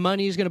amount of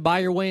money is going to buy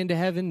your way into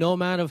heaven. No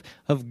amount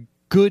of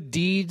good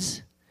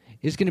deeds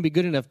is going to be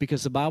good enough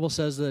because the Bible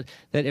says that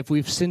if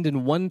we've sinned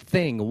in one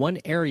thing, one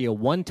area,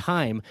 one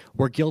time,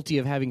 we're guilty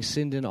of having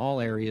sinned in all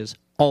areas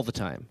all the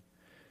time.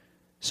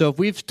 So if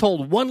we've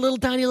told one little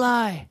tiny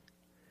lie,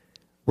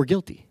 we're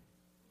guilty.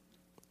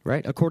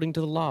 Right? According to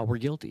the law, we're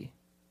guilty.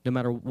 No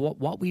matter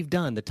what we've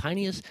done, the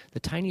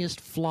tiniest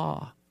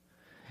flaw.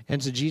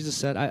 And so Jesus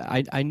said,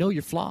 I know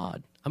you're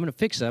flawed. I'm going to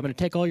fix it. I'm going to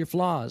take all your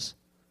flaws.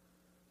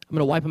 I'm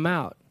going to wipe them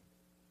out.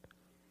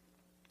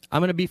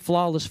 I'm going to be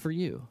flawless for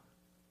you.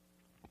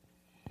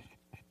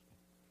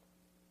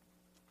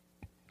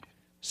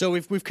 So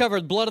we've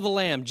covered blood of the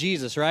Lamb,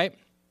 Jesus, right?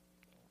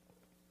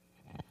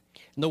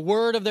 And the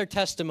word of their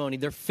testimony,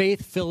 their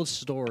faith-filled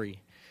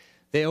story.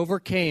 They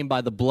overcame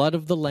by the blood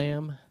of the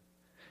Lamb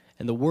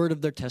and the word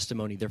of their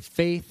testimony, their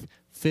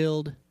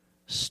faith-filled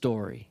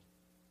story.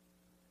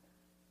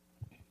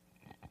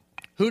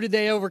 Who did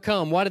they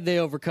overcome? What did they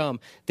overcome?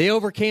 They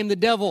overcame the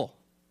devil,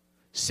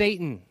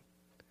 Satan.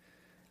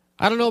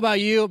 I don't know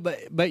about you,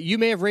 but you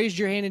may have raised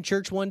your hand in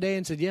church one day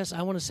and said, yes,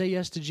 I want to say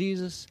yes to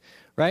Jesus,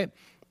 right?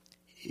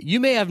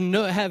 You may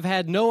have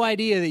had no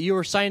idea that you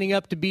were signing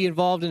up to be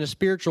involved in a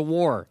spiritual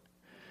war.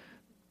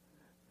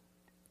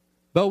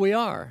 But we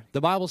are.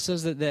 The Bible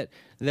says that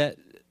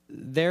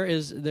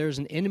there's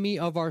an enemy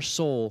of our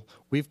soul.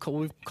 We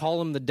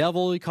call him the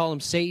devil. We call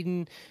him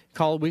Satan.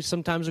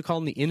 Sometimes we call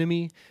him the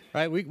enemy.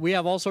 Right? We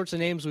have all sorts of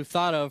names we've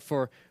thought of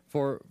for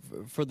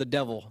the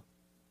devil.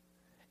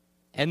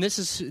 And this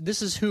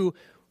is who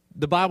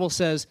the Bible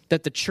says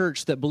that the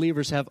church, that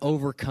believers have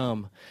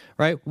overcome.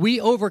 Right?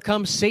 We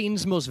overcome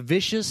Satan's most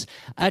vicious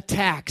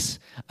attacks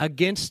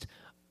against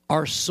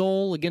our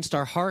soul, against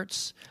our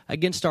hearts,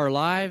 against our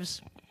lives.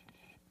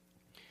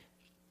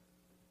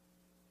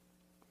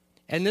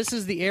 And this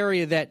is the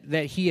area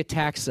that he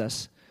attacks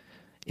us.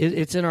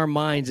 It's in our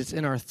minds. It's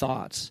in our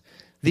thoughts.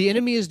 The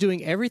enemy is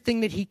doing everything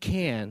that he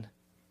can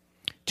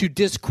to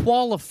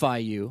disqualify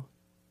you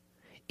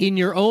in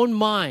your own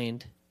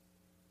mind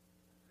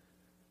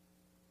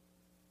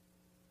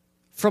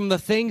from the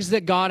things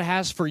that God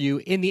has for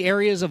you in the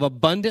areas of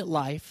abundant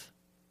life,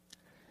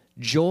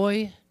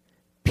 joy,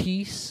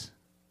 peace,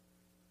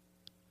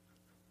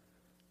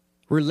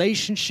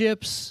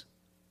 relationships.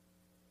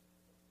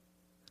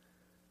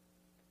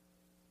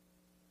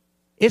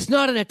 It's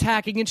not an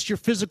attack against your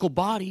physical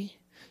body.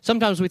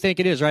 Sometimes we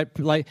think it is, right?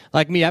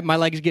 Like me, my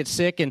legs get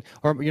sick,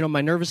 or my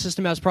nervous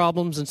system has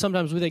problems, and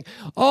sometimes we think,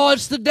 oh,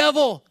 it's the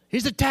devil.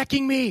 He's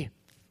attacking me.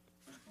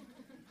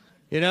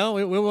 We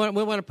want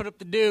to put up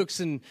the dukes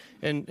and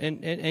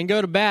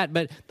go to bat,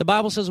 but the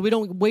Bible says we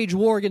don't wage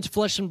war against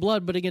flesh and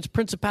blood, but against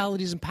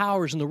principalities and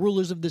powers and the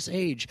rulers of this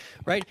age,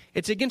 right?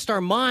 It's against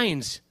our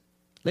minds,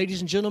 ladies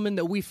and gentlemen,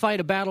 that we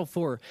fight a battle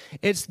for.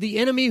 It's the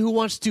enemy who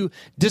wants to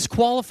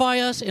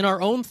disqualify us in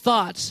our own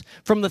thoughts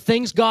from the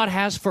things God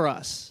has for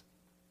us.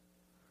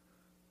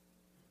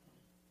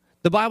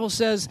 The Bible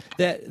says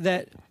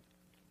that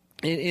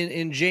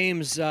in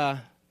James, I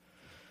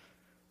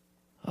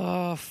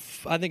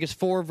think it's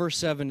 4 verse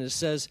 7, it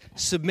says,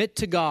 submit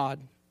to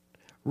God,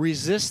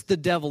 resist the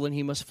devil, and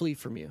he must flee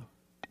from you.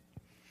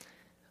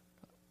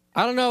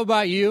 I don't know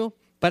about you,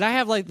 but I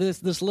have like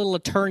this little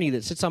attorney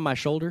that sits on my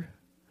shoulder.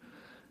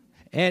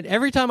 And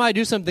every time I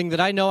do something that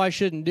I know I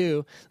shouldn't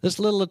do, this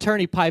little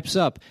attorney pipes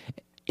up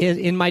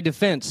in my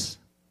defense.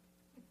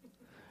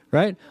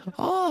 Right?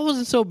 Oh, it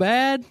wasn't so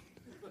bad.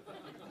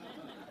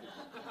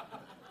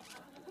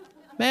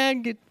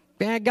 Man,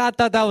 God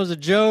thought that was a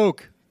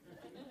joke.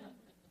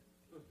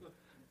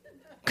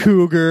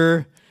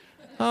 Cougar.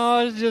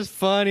 Oh, it's just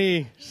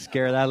funny.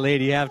 Scare that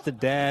lady half to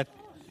death.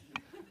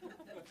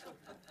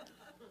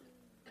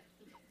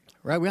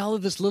 Right? We all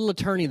have this little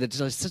attorney that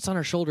just sits on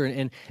our shoulder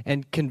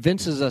and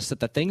convinces us that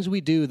the things we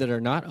do that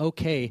are not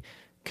okay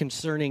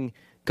concerning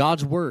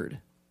God's word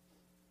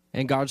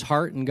and God's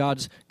heart and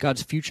God's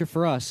future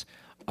for us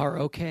are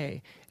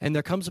okay. And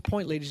there comes a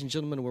point, ladies and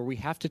gentlemen, where we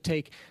have to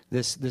take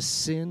this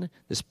sin,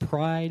 this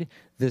pride,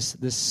 this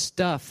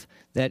stuff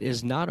that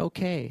is not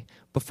okay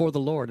before the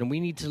Lord. And we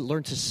need to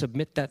learn to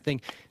submit that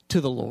thing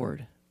to the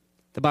Lord.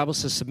 The Bible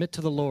says, submit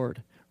to the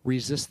Lord,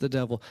 resist the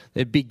devil.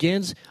 It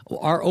begins,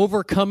 our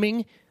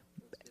overcoming,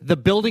 the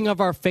building of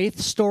our faith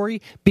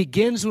story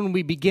begins when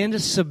we begin to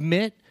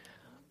submit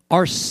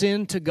our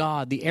sin to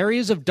God, the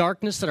areas of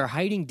darkness that are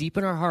hiding deep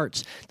in our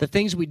hearts, the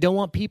things we don't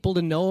want people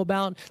to know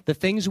about, the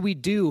things we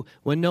do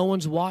when no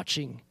one's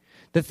watching,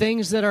 the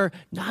things that are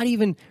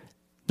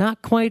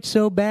not quite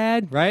so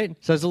bad, right?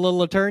 Says a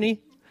little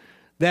attorney,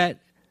 that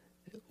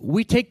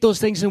we take those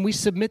things and we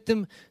submit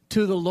them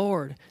to the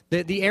Lord.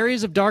 The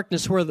areas of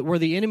darkness where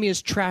the enemy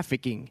is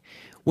trafficking,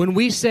 when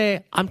we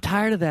say, I'm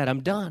tired of that, I'm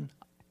done.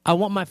 I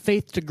want my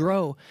faith to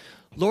grow.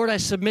 Lord, I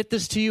submit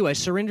this to you. I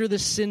surrender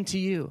this sin to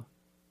you.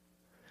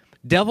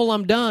 Devil,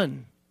 I'm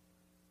done.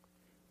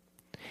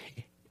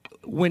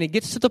 When it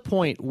gets to the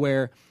point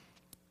where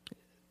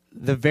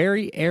the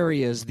very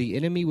areas the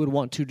enemy would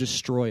want to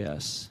destroy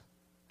us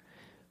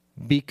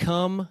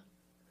become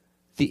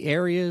the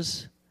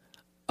areas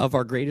of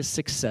our greatest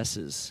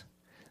successes,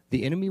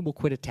 the enemy will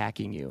quit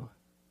attacking you.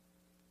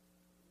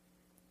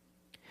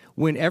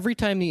 When every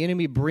time the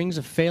enemy brings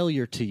a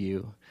failure to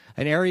you,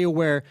 an area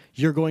where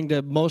you're going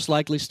to most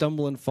likely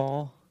stumble and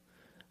fall,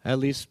 at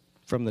least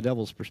from the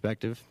devil's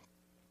perspective,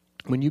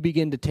 when you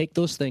begin to take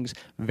those things,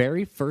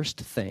 very first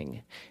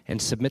thing,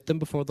 and submit them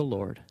before the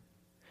Lord,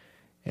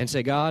 and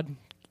say, God,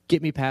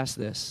 get me past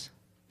this.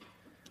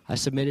 I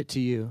submit it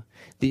to you.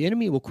 The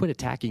enemy will quit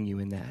attacking you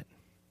in that.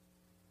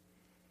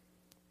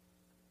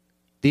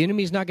 The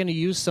enemy is not going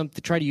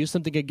to try to use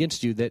something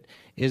against you that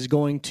is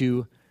going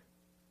to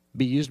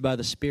be used by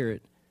the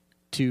Spirit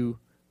to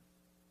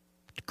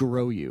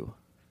grow you,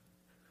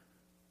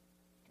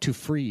 to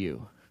free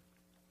you.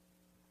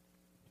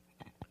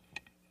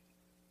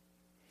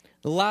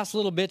 The last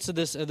little bits of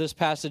this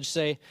passage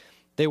say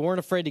they weren't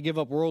afraid to give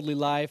up worldly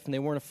life, and they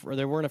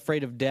weren't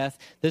afraid of death.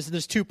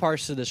 There's two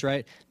parts to this,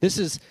 right? This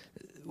is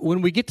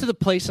when we get to the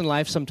place in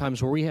life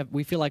sometimes where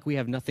we feel like we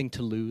have nothing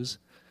to lose,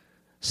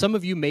 some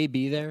of you may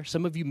be there.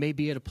 Some of you may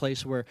be at a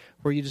place where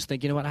you just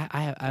think, you know what,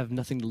 I have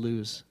nothing to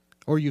lose.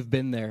 Or you've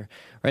been there,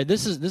 right?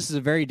 This is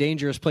a very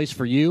dangerous place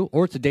for you,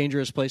 or it's a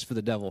dangerous place for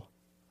the devil,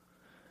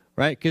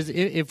 right? Because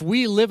if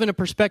we live in a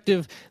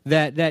perspective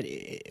that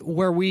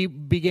where we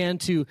began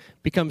to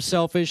become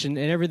selfish and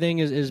everything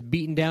is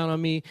beaten down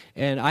on me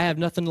and I have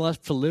nothing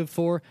left to live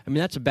for, I mean,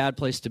 that's a bad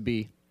place to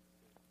be.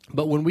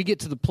 But when we get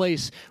to the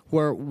place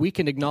where we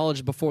can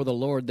acknowledge before the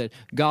Lord that,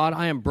 God,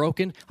 I am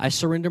broken, I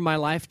surrender my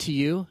life to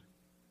you,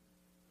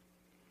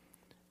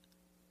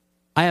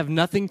 I have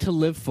nothing to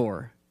live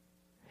for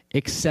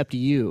except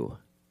you.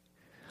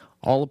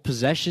 All the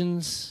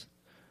possessions,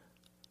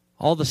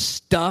 all the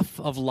stuff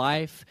of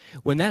life,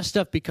 when that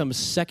stuff becomes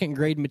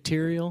second-grade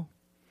material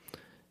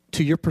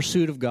to your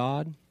pursuit of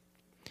God,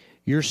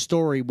 your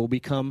story will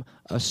become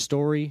a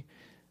story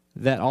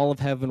that all of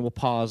heaven will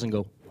pause and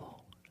go,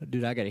 whoa,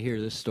 dude, I got to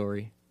hear this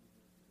story.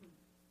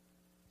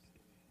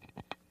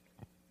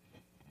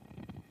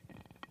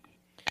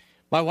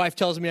 My wife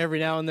tells me every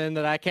now and then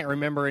that I can't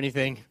remember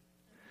anything.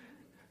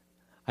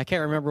 I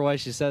can't remember why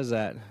she says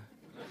that.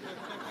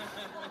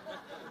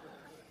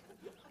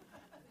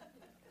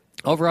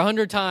 Over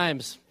 100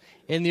 times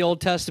in the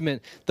Old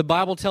Testament, the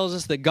Bible tells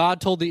us that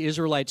God told the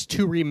Israelites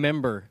to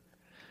remember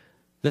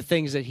the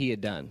things that he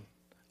had done.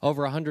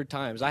 Over 100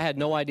 times. I had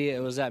no idea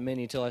it was that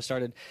many until I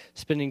started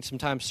spending some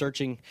time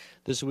searching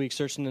this week,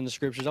 searching in the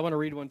Scriptures. I want to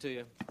read one to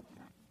you.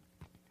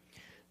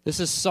 This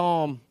is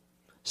Psalm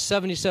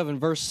 77,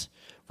 verse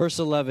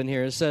 11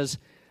 here. It says,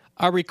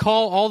 I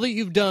recall all that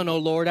you've done, O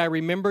Lord. I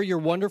remember your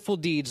wonderful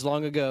deeds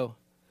long ago.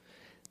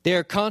 They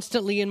are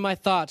constantly in my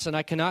thoughts, and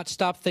I cannot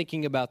stop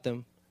thinking about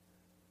them.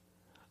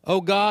 O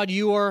God,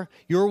 your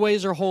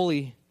ways are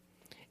holy.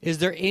 Is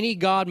there any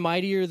God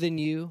mightier than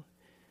you?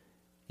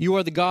 You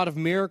are the God of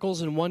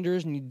miracles and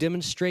wonders, and you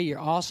demonstrate your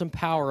awesome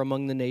power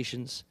among the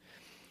nations.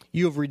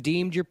 You have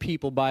redeemed your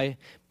people by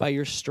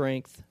your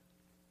strength.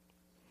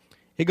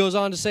 It goes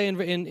on to say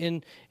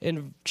in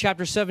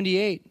chapter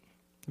 78,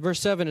 verse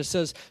 7, it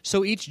says,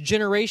 so each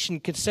generation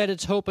can set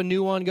its hope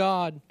anew on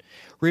God.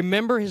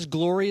 Remember his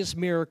glorious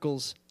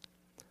miracles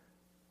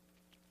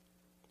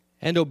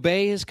and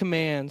obey his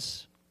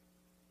commands.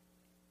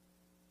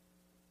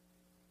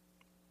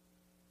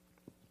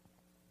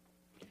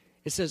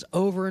 It says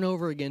over and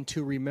over again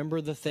to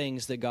remember the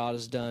things that God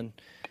has done.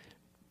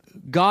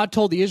 God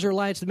told the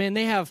Israelites, man,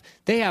 they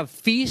have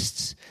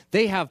feasts,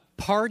 they have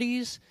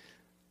parties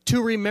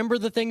to remember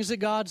the things that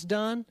God's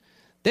done.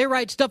 They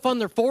write stuff on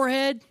their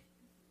forehead.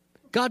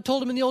 God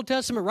told them in the Old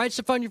Testament, write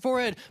stuff on your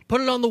forehead,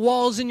 put it on the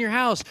walls in your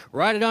house,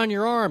 write it on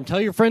your arm,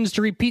 tell your friends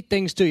to repeat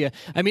things to you.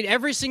 I mean,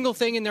 every single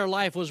thing in their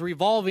life was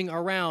revolving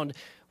around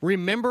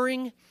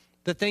remembering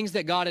the things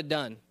that God had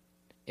done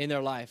in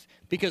their life,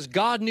 because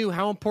God knew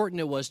how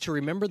important it was to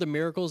remember the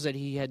miracles that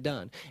he had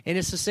done. And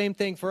it's the same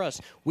thing for us.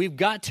 We've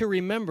got to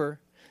remember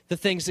the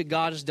things that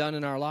God has done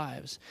in our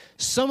lives.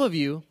 Some of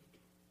you,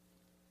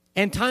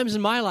 and times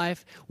in my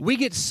life, we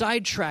get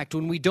sidetracked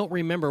when we don't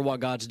remember what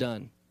God's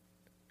done.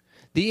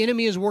 The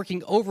enemy is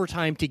working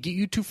overtime to get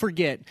you to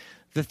forget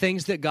the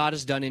things that God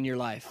has done in your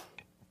life.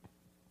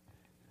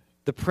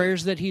 The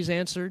prayers that he's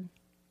answered,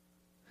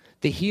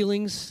 the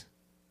healings,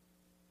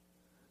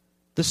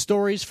 the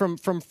stories from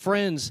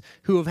friends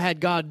who have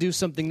had God do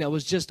something that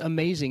was just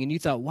amazing, and you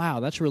thought, wow,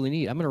 that's really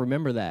neat. I'm going to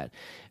remember that.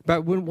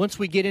 But once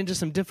we get into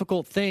some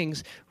difficult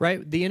things,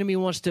 right, the enemy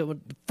wants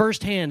to,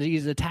 firsthand,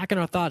 he's attacking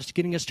our thoughts,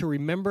 getting us to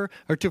remember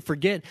or to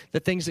forget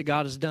the things that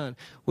God has done.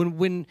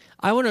 When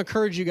I want to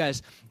encourage you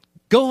guys,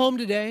 go home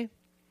today,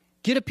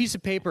 get a piece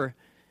of paper,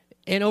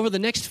 and over the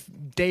next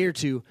day or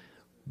two,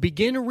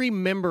 begin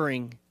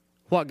remembering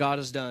what God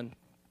has done.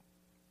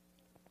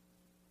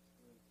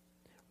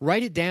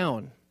 Write it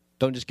down.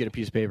 Don't just get a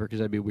piece of paper because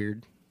that'd be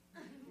weird.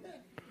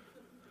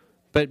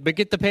 But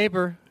get the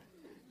paper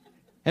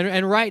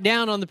and write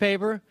down on the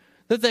paper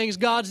the things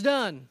God's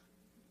done.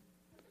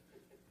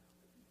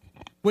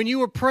 When you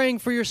were praying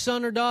for your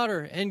son or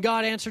daughter and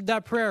God answered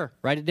that prayer,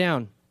 write it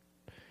down.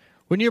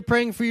 When you're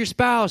praying for your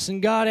spouse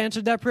and God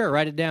answered that prayer,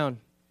 write it down.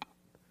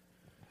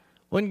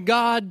 When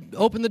God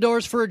opened the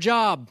doors for a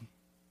job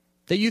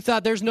that you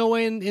thought there's no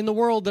way in the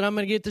world that I'm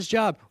going to get this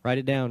job, write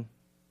it down.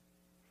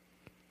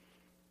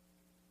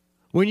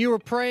 When you were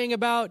praying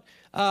about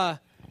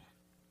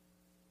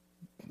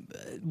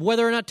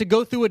whether or not to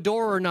go through a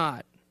door or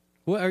not,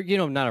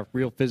 not a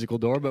real physical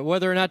door, but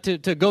whether or not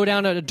to go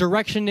down a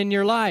direction in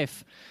your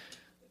life,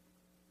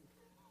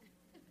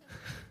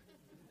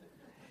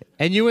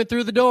 and you went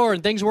through the door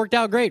and things worked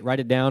out great, write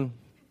it down.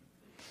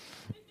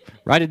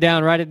 Write it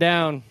down, write it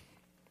down.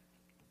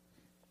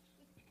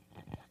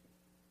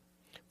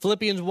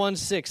 Philippians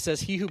 1:6 says,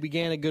 he who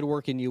began a good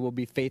work in you will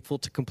be faithful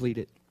to complete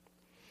it.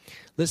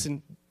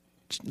 Listen,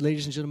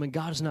 ladies and gentlemen,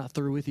 God is not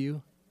through with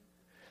you.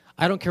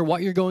 I don't care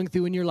what you're going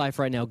through in your life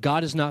right now.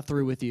 God is not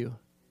through with you.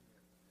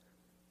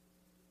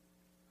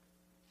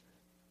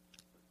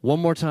 One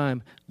more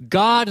time.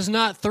 God is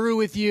not through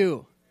with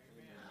you.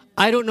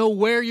 I don't know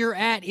where you're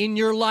at in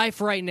your life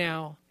right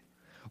now.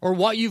 or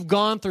what you've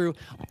gone through.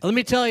 Let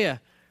me tell you,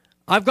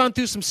 I've gone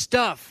through some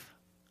stuff.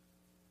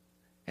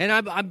 And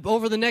I'm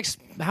over the next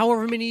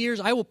however many years,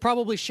 I will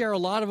probably share a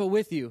lot of it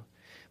with you.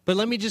 But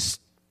let me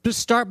just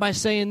start by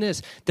saying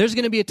this. There's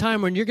going to be a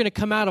time when you're going to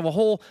come out of a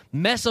whole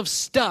mess of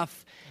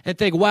stuff and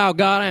think, wow,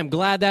 God, I am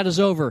glad that is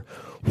over.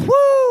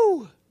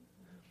 Woo!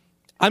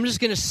 I'm just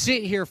going to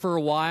sit here for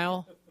a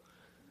while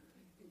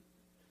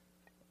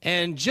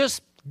and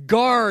just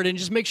guard and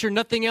just make sure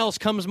nothing else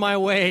comes my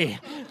way,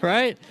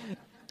 right?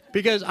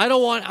 Because I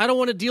don't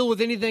want to deal with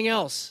anything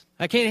else.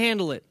 I can't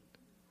handle it.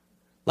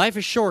 Life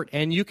is short,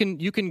 and you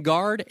can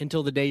guard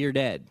until the day you're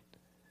dead.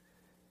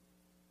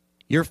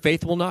 Your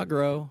faith will not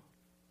grow.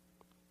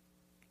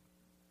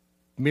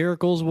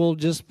 Miracles will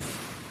just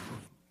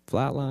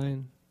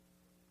flatline.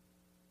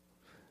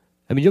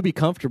 I mean, you'll be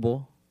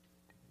comfortable.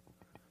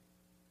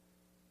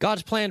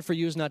 God's plan for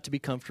you is not to be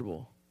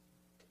comfortable.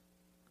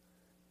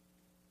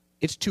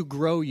 It's to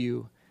grow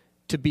you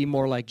to be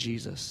more like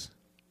Jesus.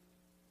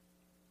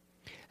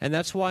 And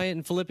that's why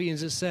in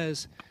Philippians it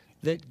says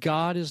that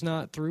God is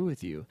not through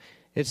with you.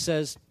 It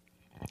says,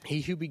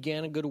 he who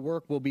began a good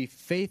work will be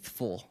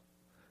faithful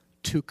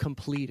to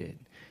complete it.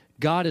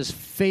 God is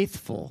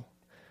faithful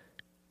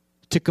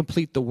to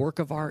complete the work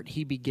of art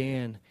he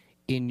began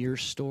in your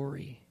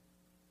story,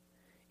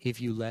 if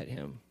you let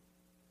him.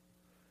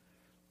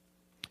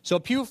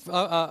 So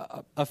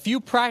a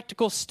few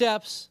practical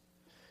steps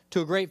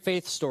to a great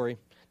faith story.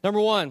 Number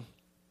one,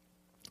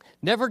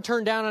 never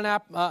turn down an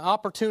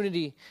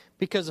opportunity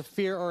because of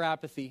fear or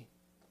apathy.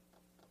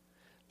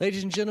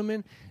 Ladies and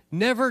gentlemen,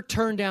 never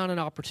turn down an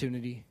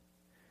opportunity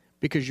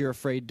because you're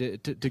afraid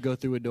to go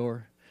through a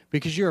door,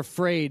 because you're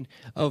afraid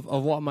of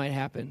what might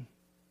happen.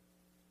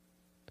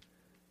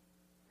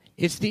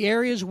 It's the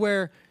areas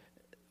where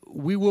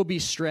we will be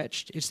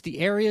stretched. It's the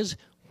areas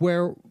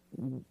where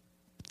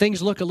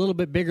things look a little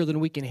bit bigger than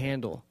we can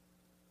handle.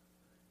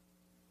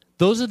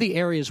 Those are the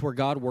areas where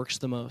God works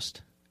the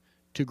most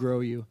to grow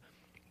you.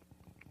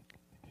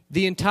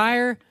 The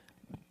entire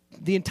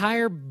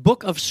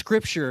book of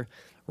Scripture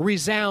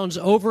resounds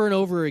over and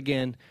over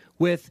again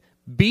with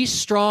be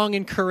strong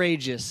and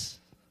courageous.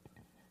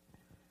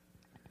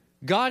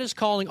 God is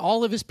calling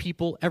all of his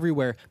people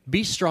everywhere,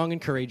 be strong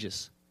and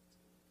courageous.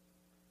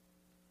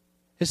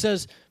 It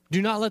says,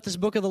 do not let this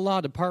book of the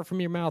law depart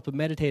from your mouth, but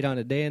meditate on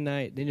it day and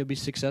night. Then you'll be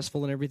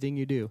successful in everything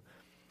you do.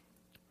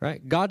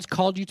 Right? God's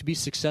called you to be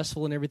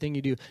successful in everything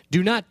you do.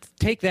 Do not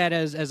take that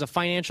as a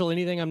financial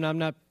anything. I'm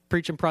not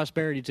preaching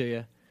prosperity to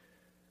you.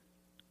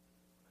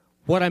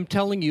 What I'm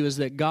telling you is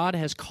that God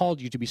has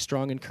called you to be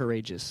strong and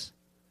courageous.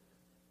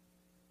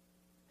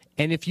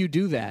 And if you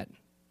do that,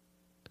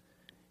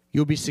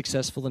 you'll be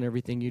successful in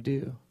everything you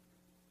do.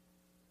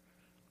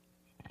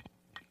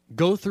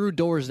 Go through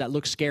doors that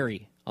look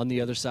scary on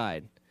the other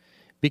side,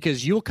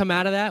 because you'll come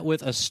out of that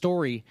with a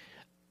story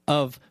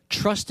of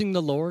trusting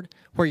the Lord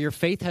where your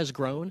faith has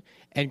grown,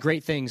 and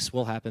great things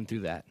will happen through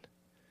that.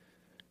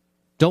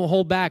 Don't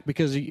hold back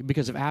because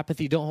of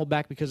apathy. Don't hold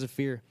back because of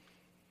fear.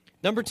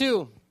 Number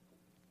two,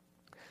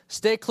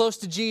 stay close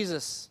to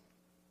Jesus.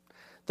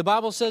 The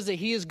Bible says that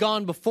he has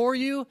gone before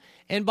you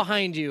and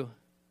behind you.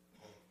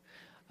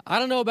 I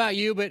don't know about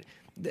you, but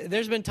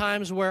there's been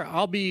times where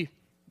I'll be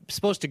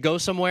supposed to go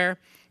somewhere,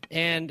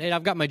 and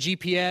I've got my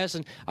GPS,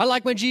 and I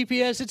like my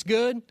GPS, it's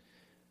good.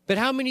 But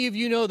how many of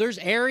you know there's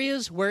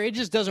areas where it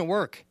just doesn't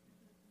work?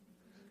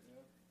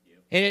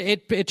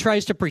 And it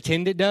tries to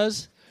pretend it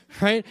does,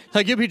 right?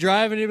 Like you'll be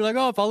driving, and you'll be like,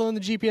 oh, following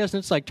the GPS, and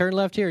it's like, turn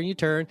left here, and you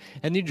turn,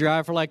 and you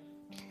drive for like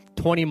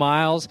 20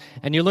 miles,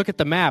 and you look at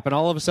the map, and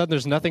all of a sudden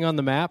there's nothing on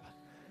the map.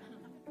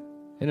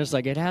 And it's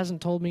like, it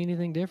hasn't told me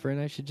anything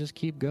different. I should just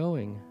keep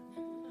going.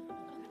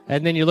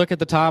 And then you look at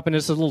the top, and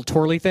it's a little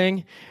twirly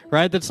thing,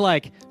 right? That's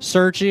like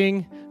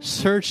searching,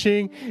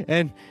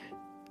 and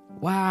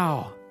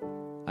wow.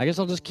 I guess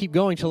I'll just keep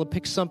going till it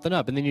picks something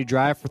up. And then you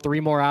drive for 3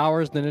 more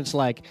hours, and then it's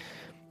like,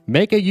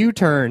 make a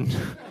U-turn.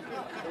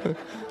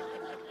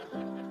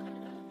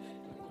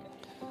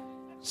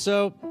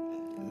 So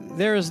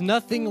there is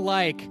nothing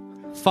like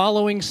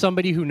following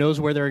somebody who knows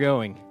where they're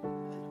going.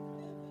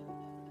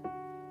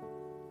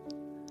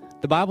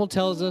 The Bible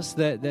tells us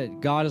that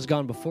God has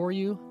gone before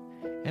you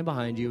and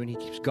behind you, and he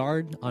keeps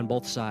guard on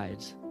both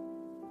sides.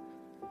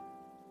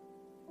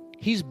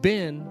 He's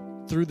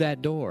been through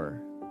that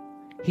door.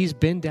 He's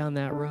been down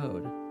that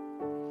road.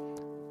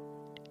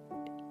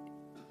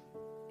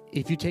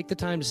 If you take the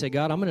time to say,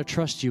 God, I'm going to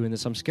trust you in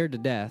this. I'm scared to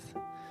death.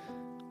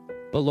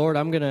 But Lord,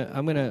 I'm going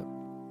to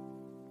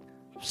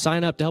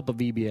sign up to help a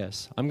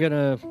VBS. I'm going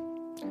to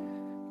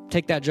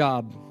take that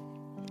job,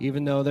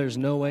 even though there's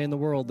no way in the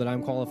world that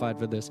I'm qualified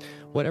for this.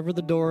 Whatever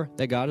the door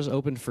that God has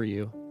opened for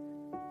you,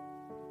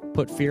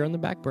 put fear on the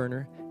back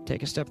burner,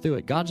 take a step through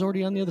it. God's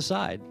already on the other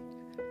side.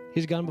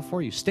 He's gone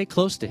before you. Stay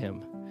close to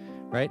him,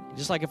 right?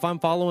 Just like if I'm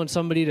following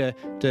somebody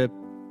to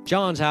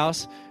John's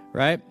house,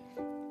 right?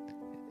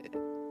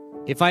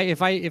 If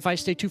I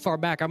stay too far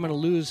back, I'm going to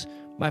lose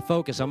my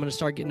focus. I'm going to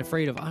start getting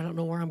afraid of, I don't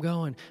know where I'm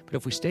going. But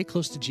if we stay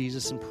close to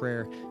Jesus in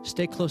prayer,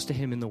 stay close to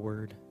him in the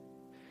Word,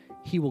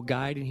 He will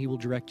guide and He will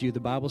direct you. The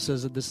Bible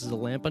says that this is a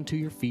lamp unto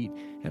your feet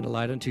and a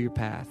light unto your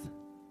path.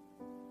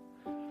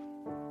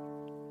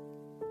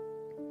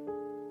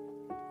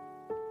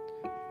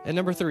 And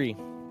number 3,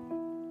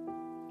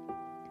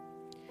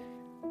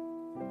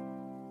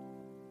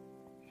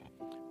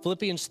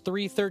 Philippians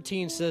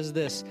 3:13 says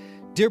this,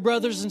 "Dear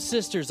brothers and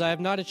sisters, I have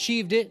not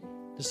achieved it."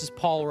 This is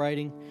Paul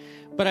writing.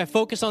 "But I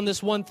focus on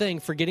this one thing,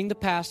 forgetting the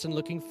past and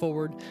looking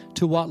forward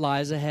to what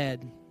lies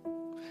ahead."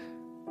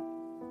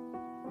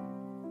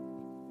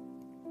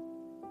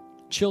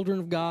 Children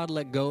of God,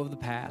 let go of the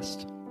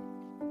past.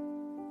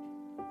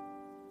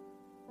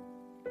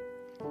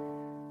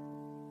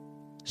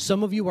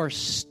 Some of you are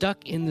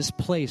stuck in this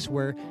place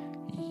where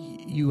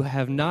you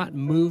have not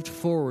moved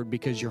forward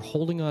because you're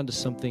holding on to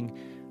something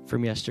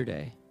from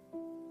yesterday.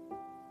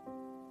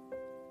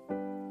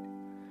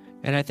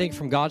 And I think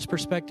from God's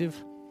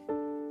perspective,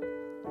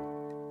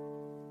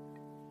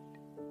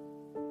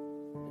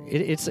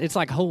 it's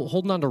like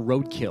holding on to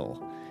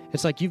roadkill.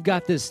 It's like you've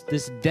got this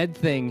dead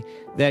thing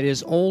that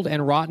is old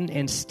and rotten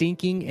and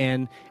stinking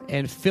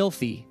and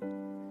filthy,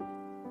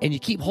 and you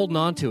keep holding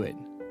on to it.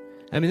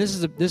 I mean,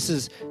 this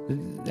is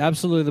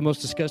absolutely the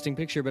most disgusting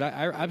picture, but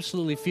I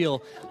absolutely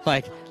feel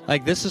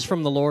like this is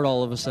from the Lord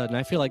all of a sudden.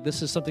 I feel like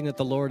this is something that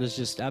the Lord is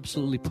just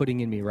absolutely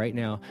putting in me right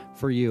now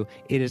for you.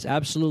 It is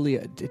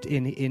absolutely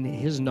in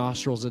His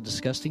nostrils a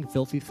disgusting,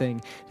 filthy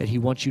thing that He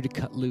wants you to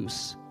cut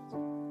loose.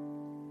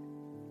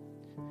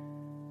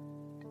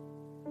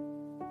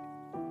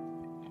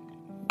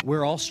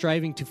 We're all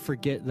striving to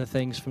forget the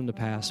things from the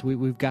past.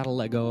 We've got to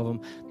let go of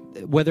them.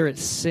 Whether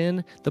it's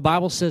sin, the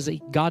Bible says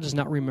that God does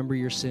not remember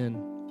your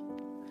sin.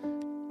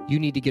 You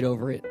need to get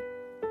over it.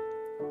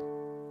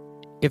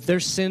 If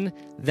there's sin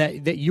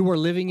that you are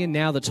living in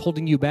now that's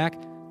holding you back,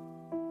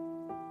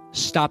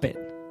 stop it.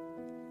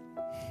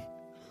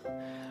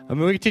 I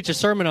mean, we could teach a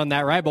sermon on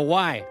that, right? But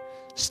why?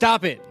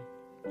 Stop it.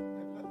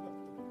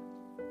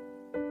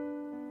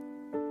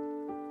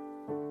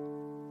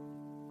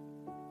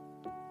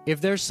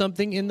 If there's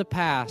something in the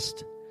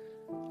past,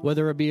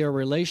 whether it be a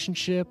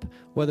relationship,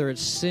 whether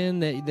it's sin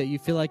that you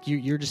feel like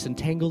you're just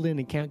entangled in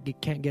and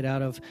can't get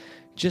out of,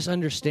 just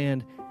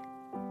understand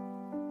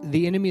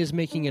the enemy is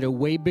making it a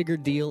way bigger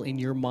deal in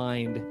your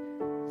mind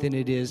than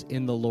it is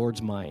in the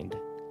Lord's mind.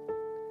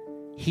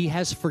 He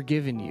has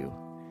forgiven you.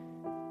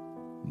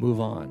 Move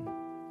on.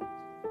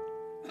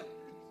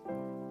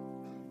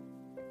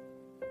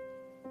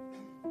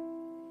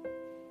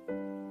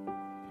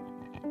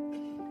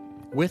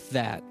 With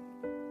that,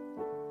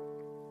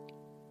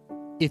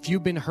 if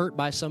you've been hurt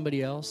by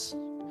somebody else,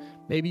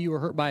 maybe you were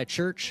hurt by a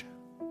church,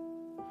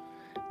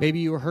 maybe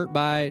you were hurt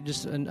by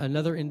just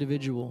another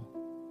individual,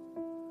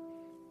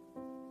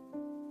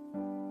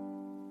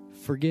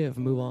 forgive,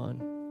 move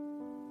on.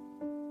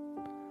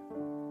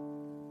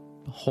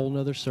 A whole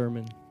nother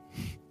sermon,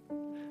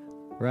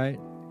 right?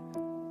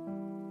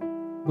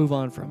 Move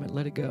on from it.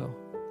 Let it go.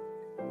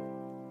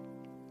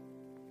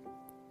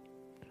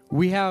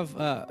 We have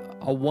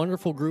a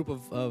wonderful group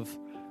of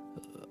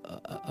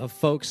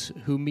folks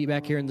who meet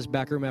back here in this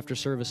back room after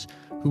service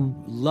who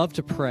love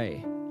to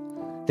pray.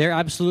 They're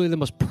absolutely the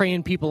most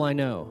praying people I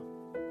know.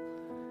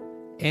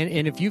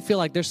 And if you feel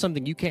like there's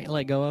something you can't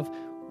let go of,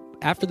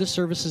 after the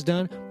service is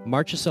done,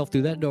 march yourself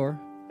through that door,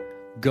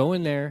 go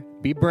in there,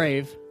 be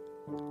brave,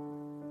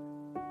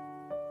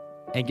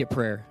 and get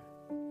prayer.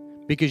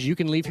 Because you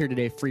can leave here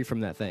today free from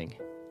that thing.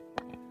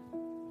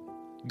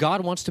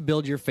 God wants to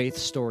build your faith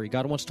story.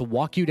 God wants to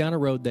walk you down a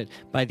road that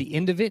by the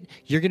end of it,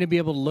 you're going to be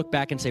able to look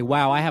back and say,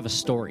 wow, I have a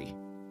story.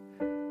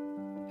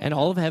 And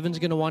all of heaven's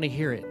going to want to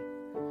hear it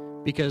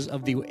because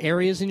of the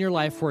areas in your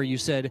life where you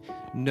said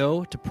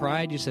no to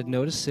pride, you said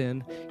no to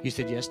sin, you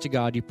said yes to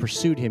God, you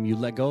pursued Him, you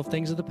let go of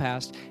things of the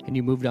past, and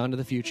you moved on to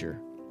the future.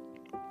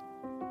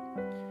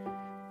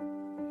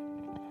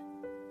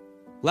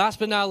 Last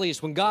but not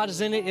least, when God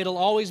is in it, it'll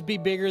always be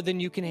bigger than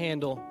you can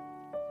handle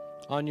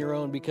on your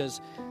own, because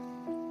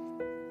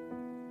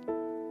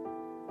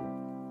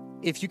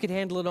if you could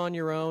handle it on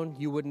your own,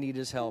 you wouldn't need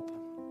His help.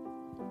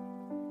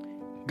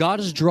 God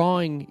is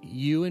drawing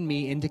you and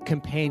me into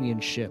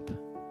companionship,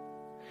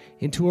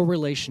 into a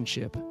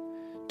relationship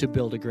to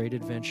build a great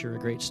adventure, a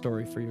great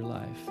story for your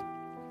life.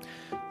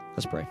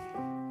 Let's pray.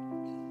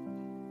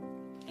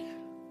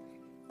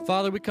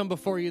 Father, we come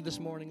before you this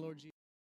morning, Lord Jesus.